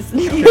loving all these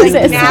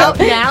noises.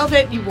 Now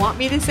that you want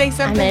me to say I'm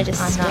something, gonna just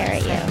not stare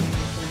at saying.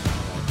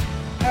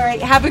 you. All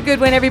right, have a good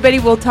one, everybody.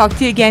 We'll talk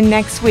to you again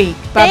next week.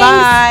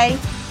 Bye-bye.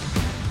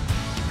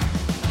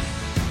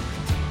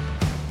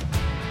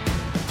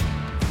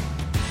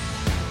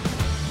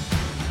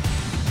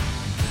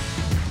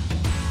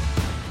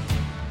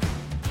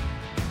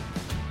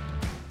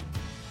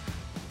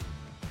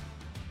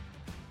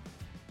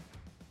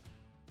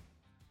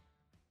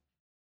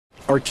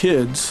 Our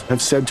kids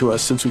have said to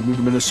us since we moved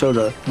to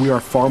Minnesota, we are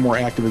far more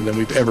active than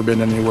we've ever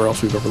been anywhere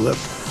else we've ever lived.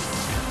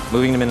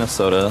 Moving to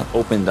Minnesota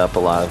opened up a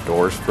lot of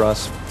doors for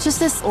us. Just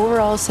this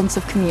overall sense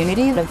of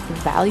community, the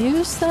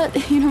values that,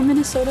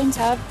 Minnesotans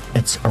have.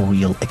 It's a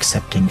real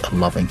accepting,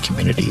 loving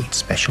community,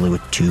 especially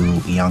with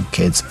 2 young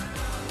kids.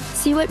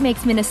 See what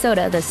makes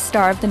Minnesota the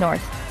star of the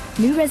North.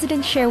 New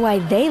residents share why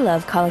they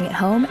love calling it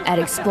home at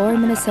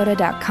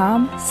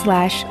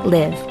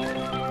exploreminnesota.com/live.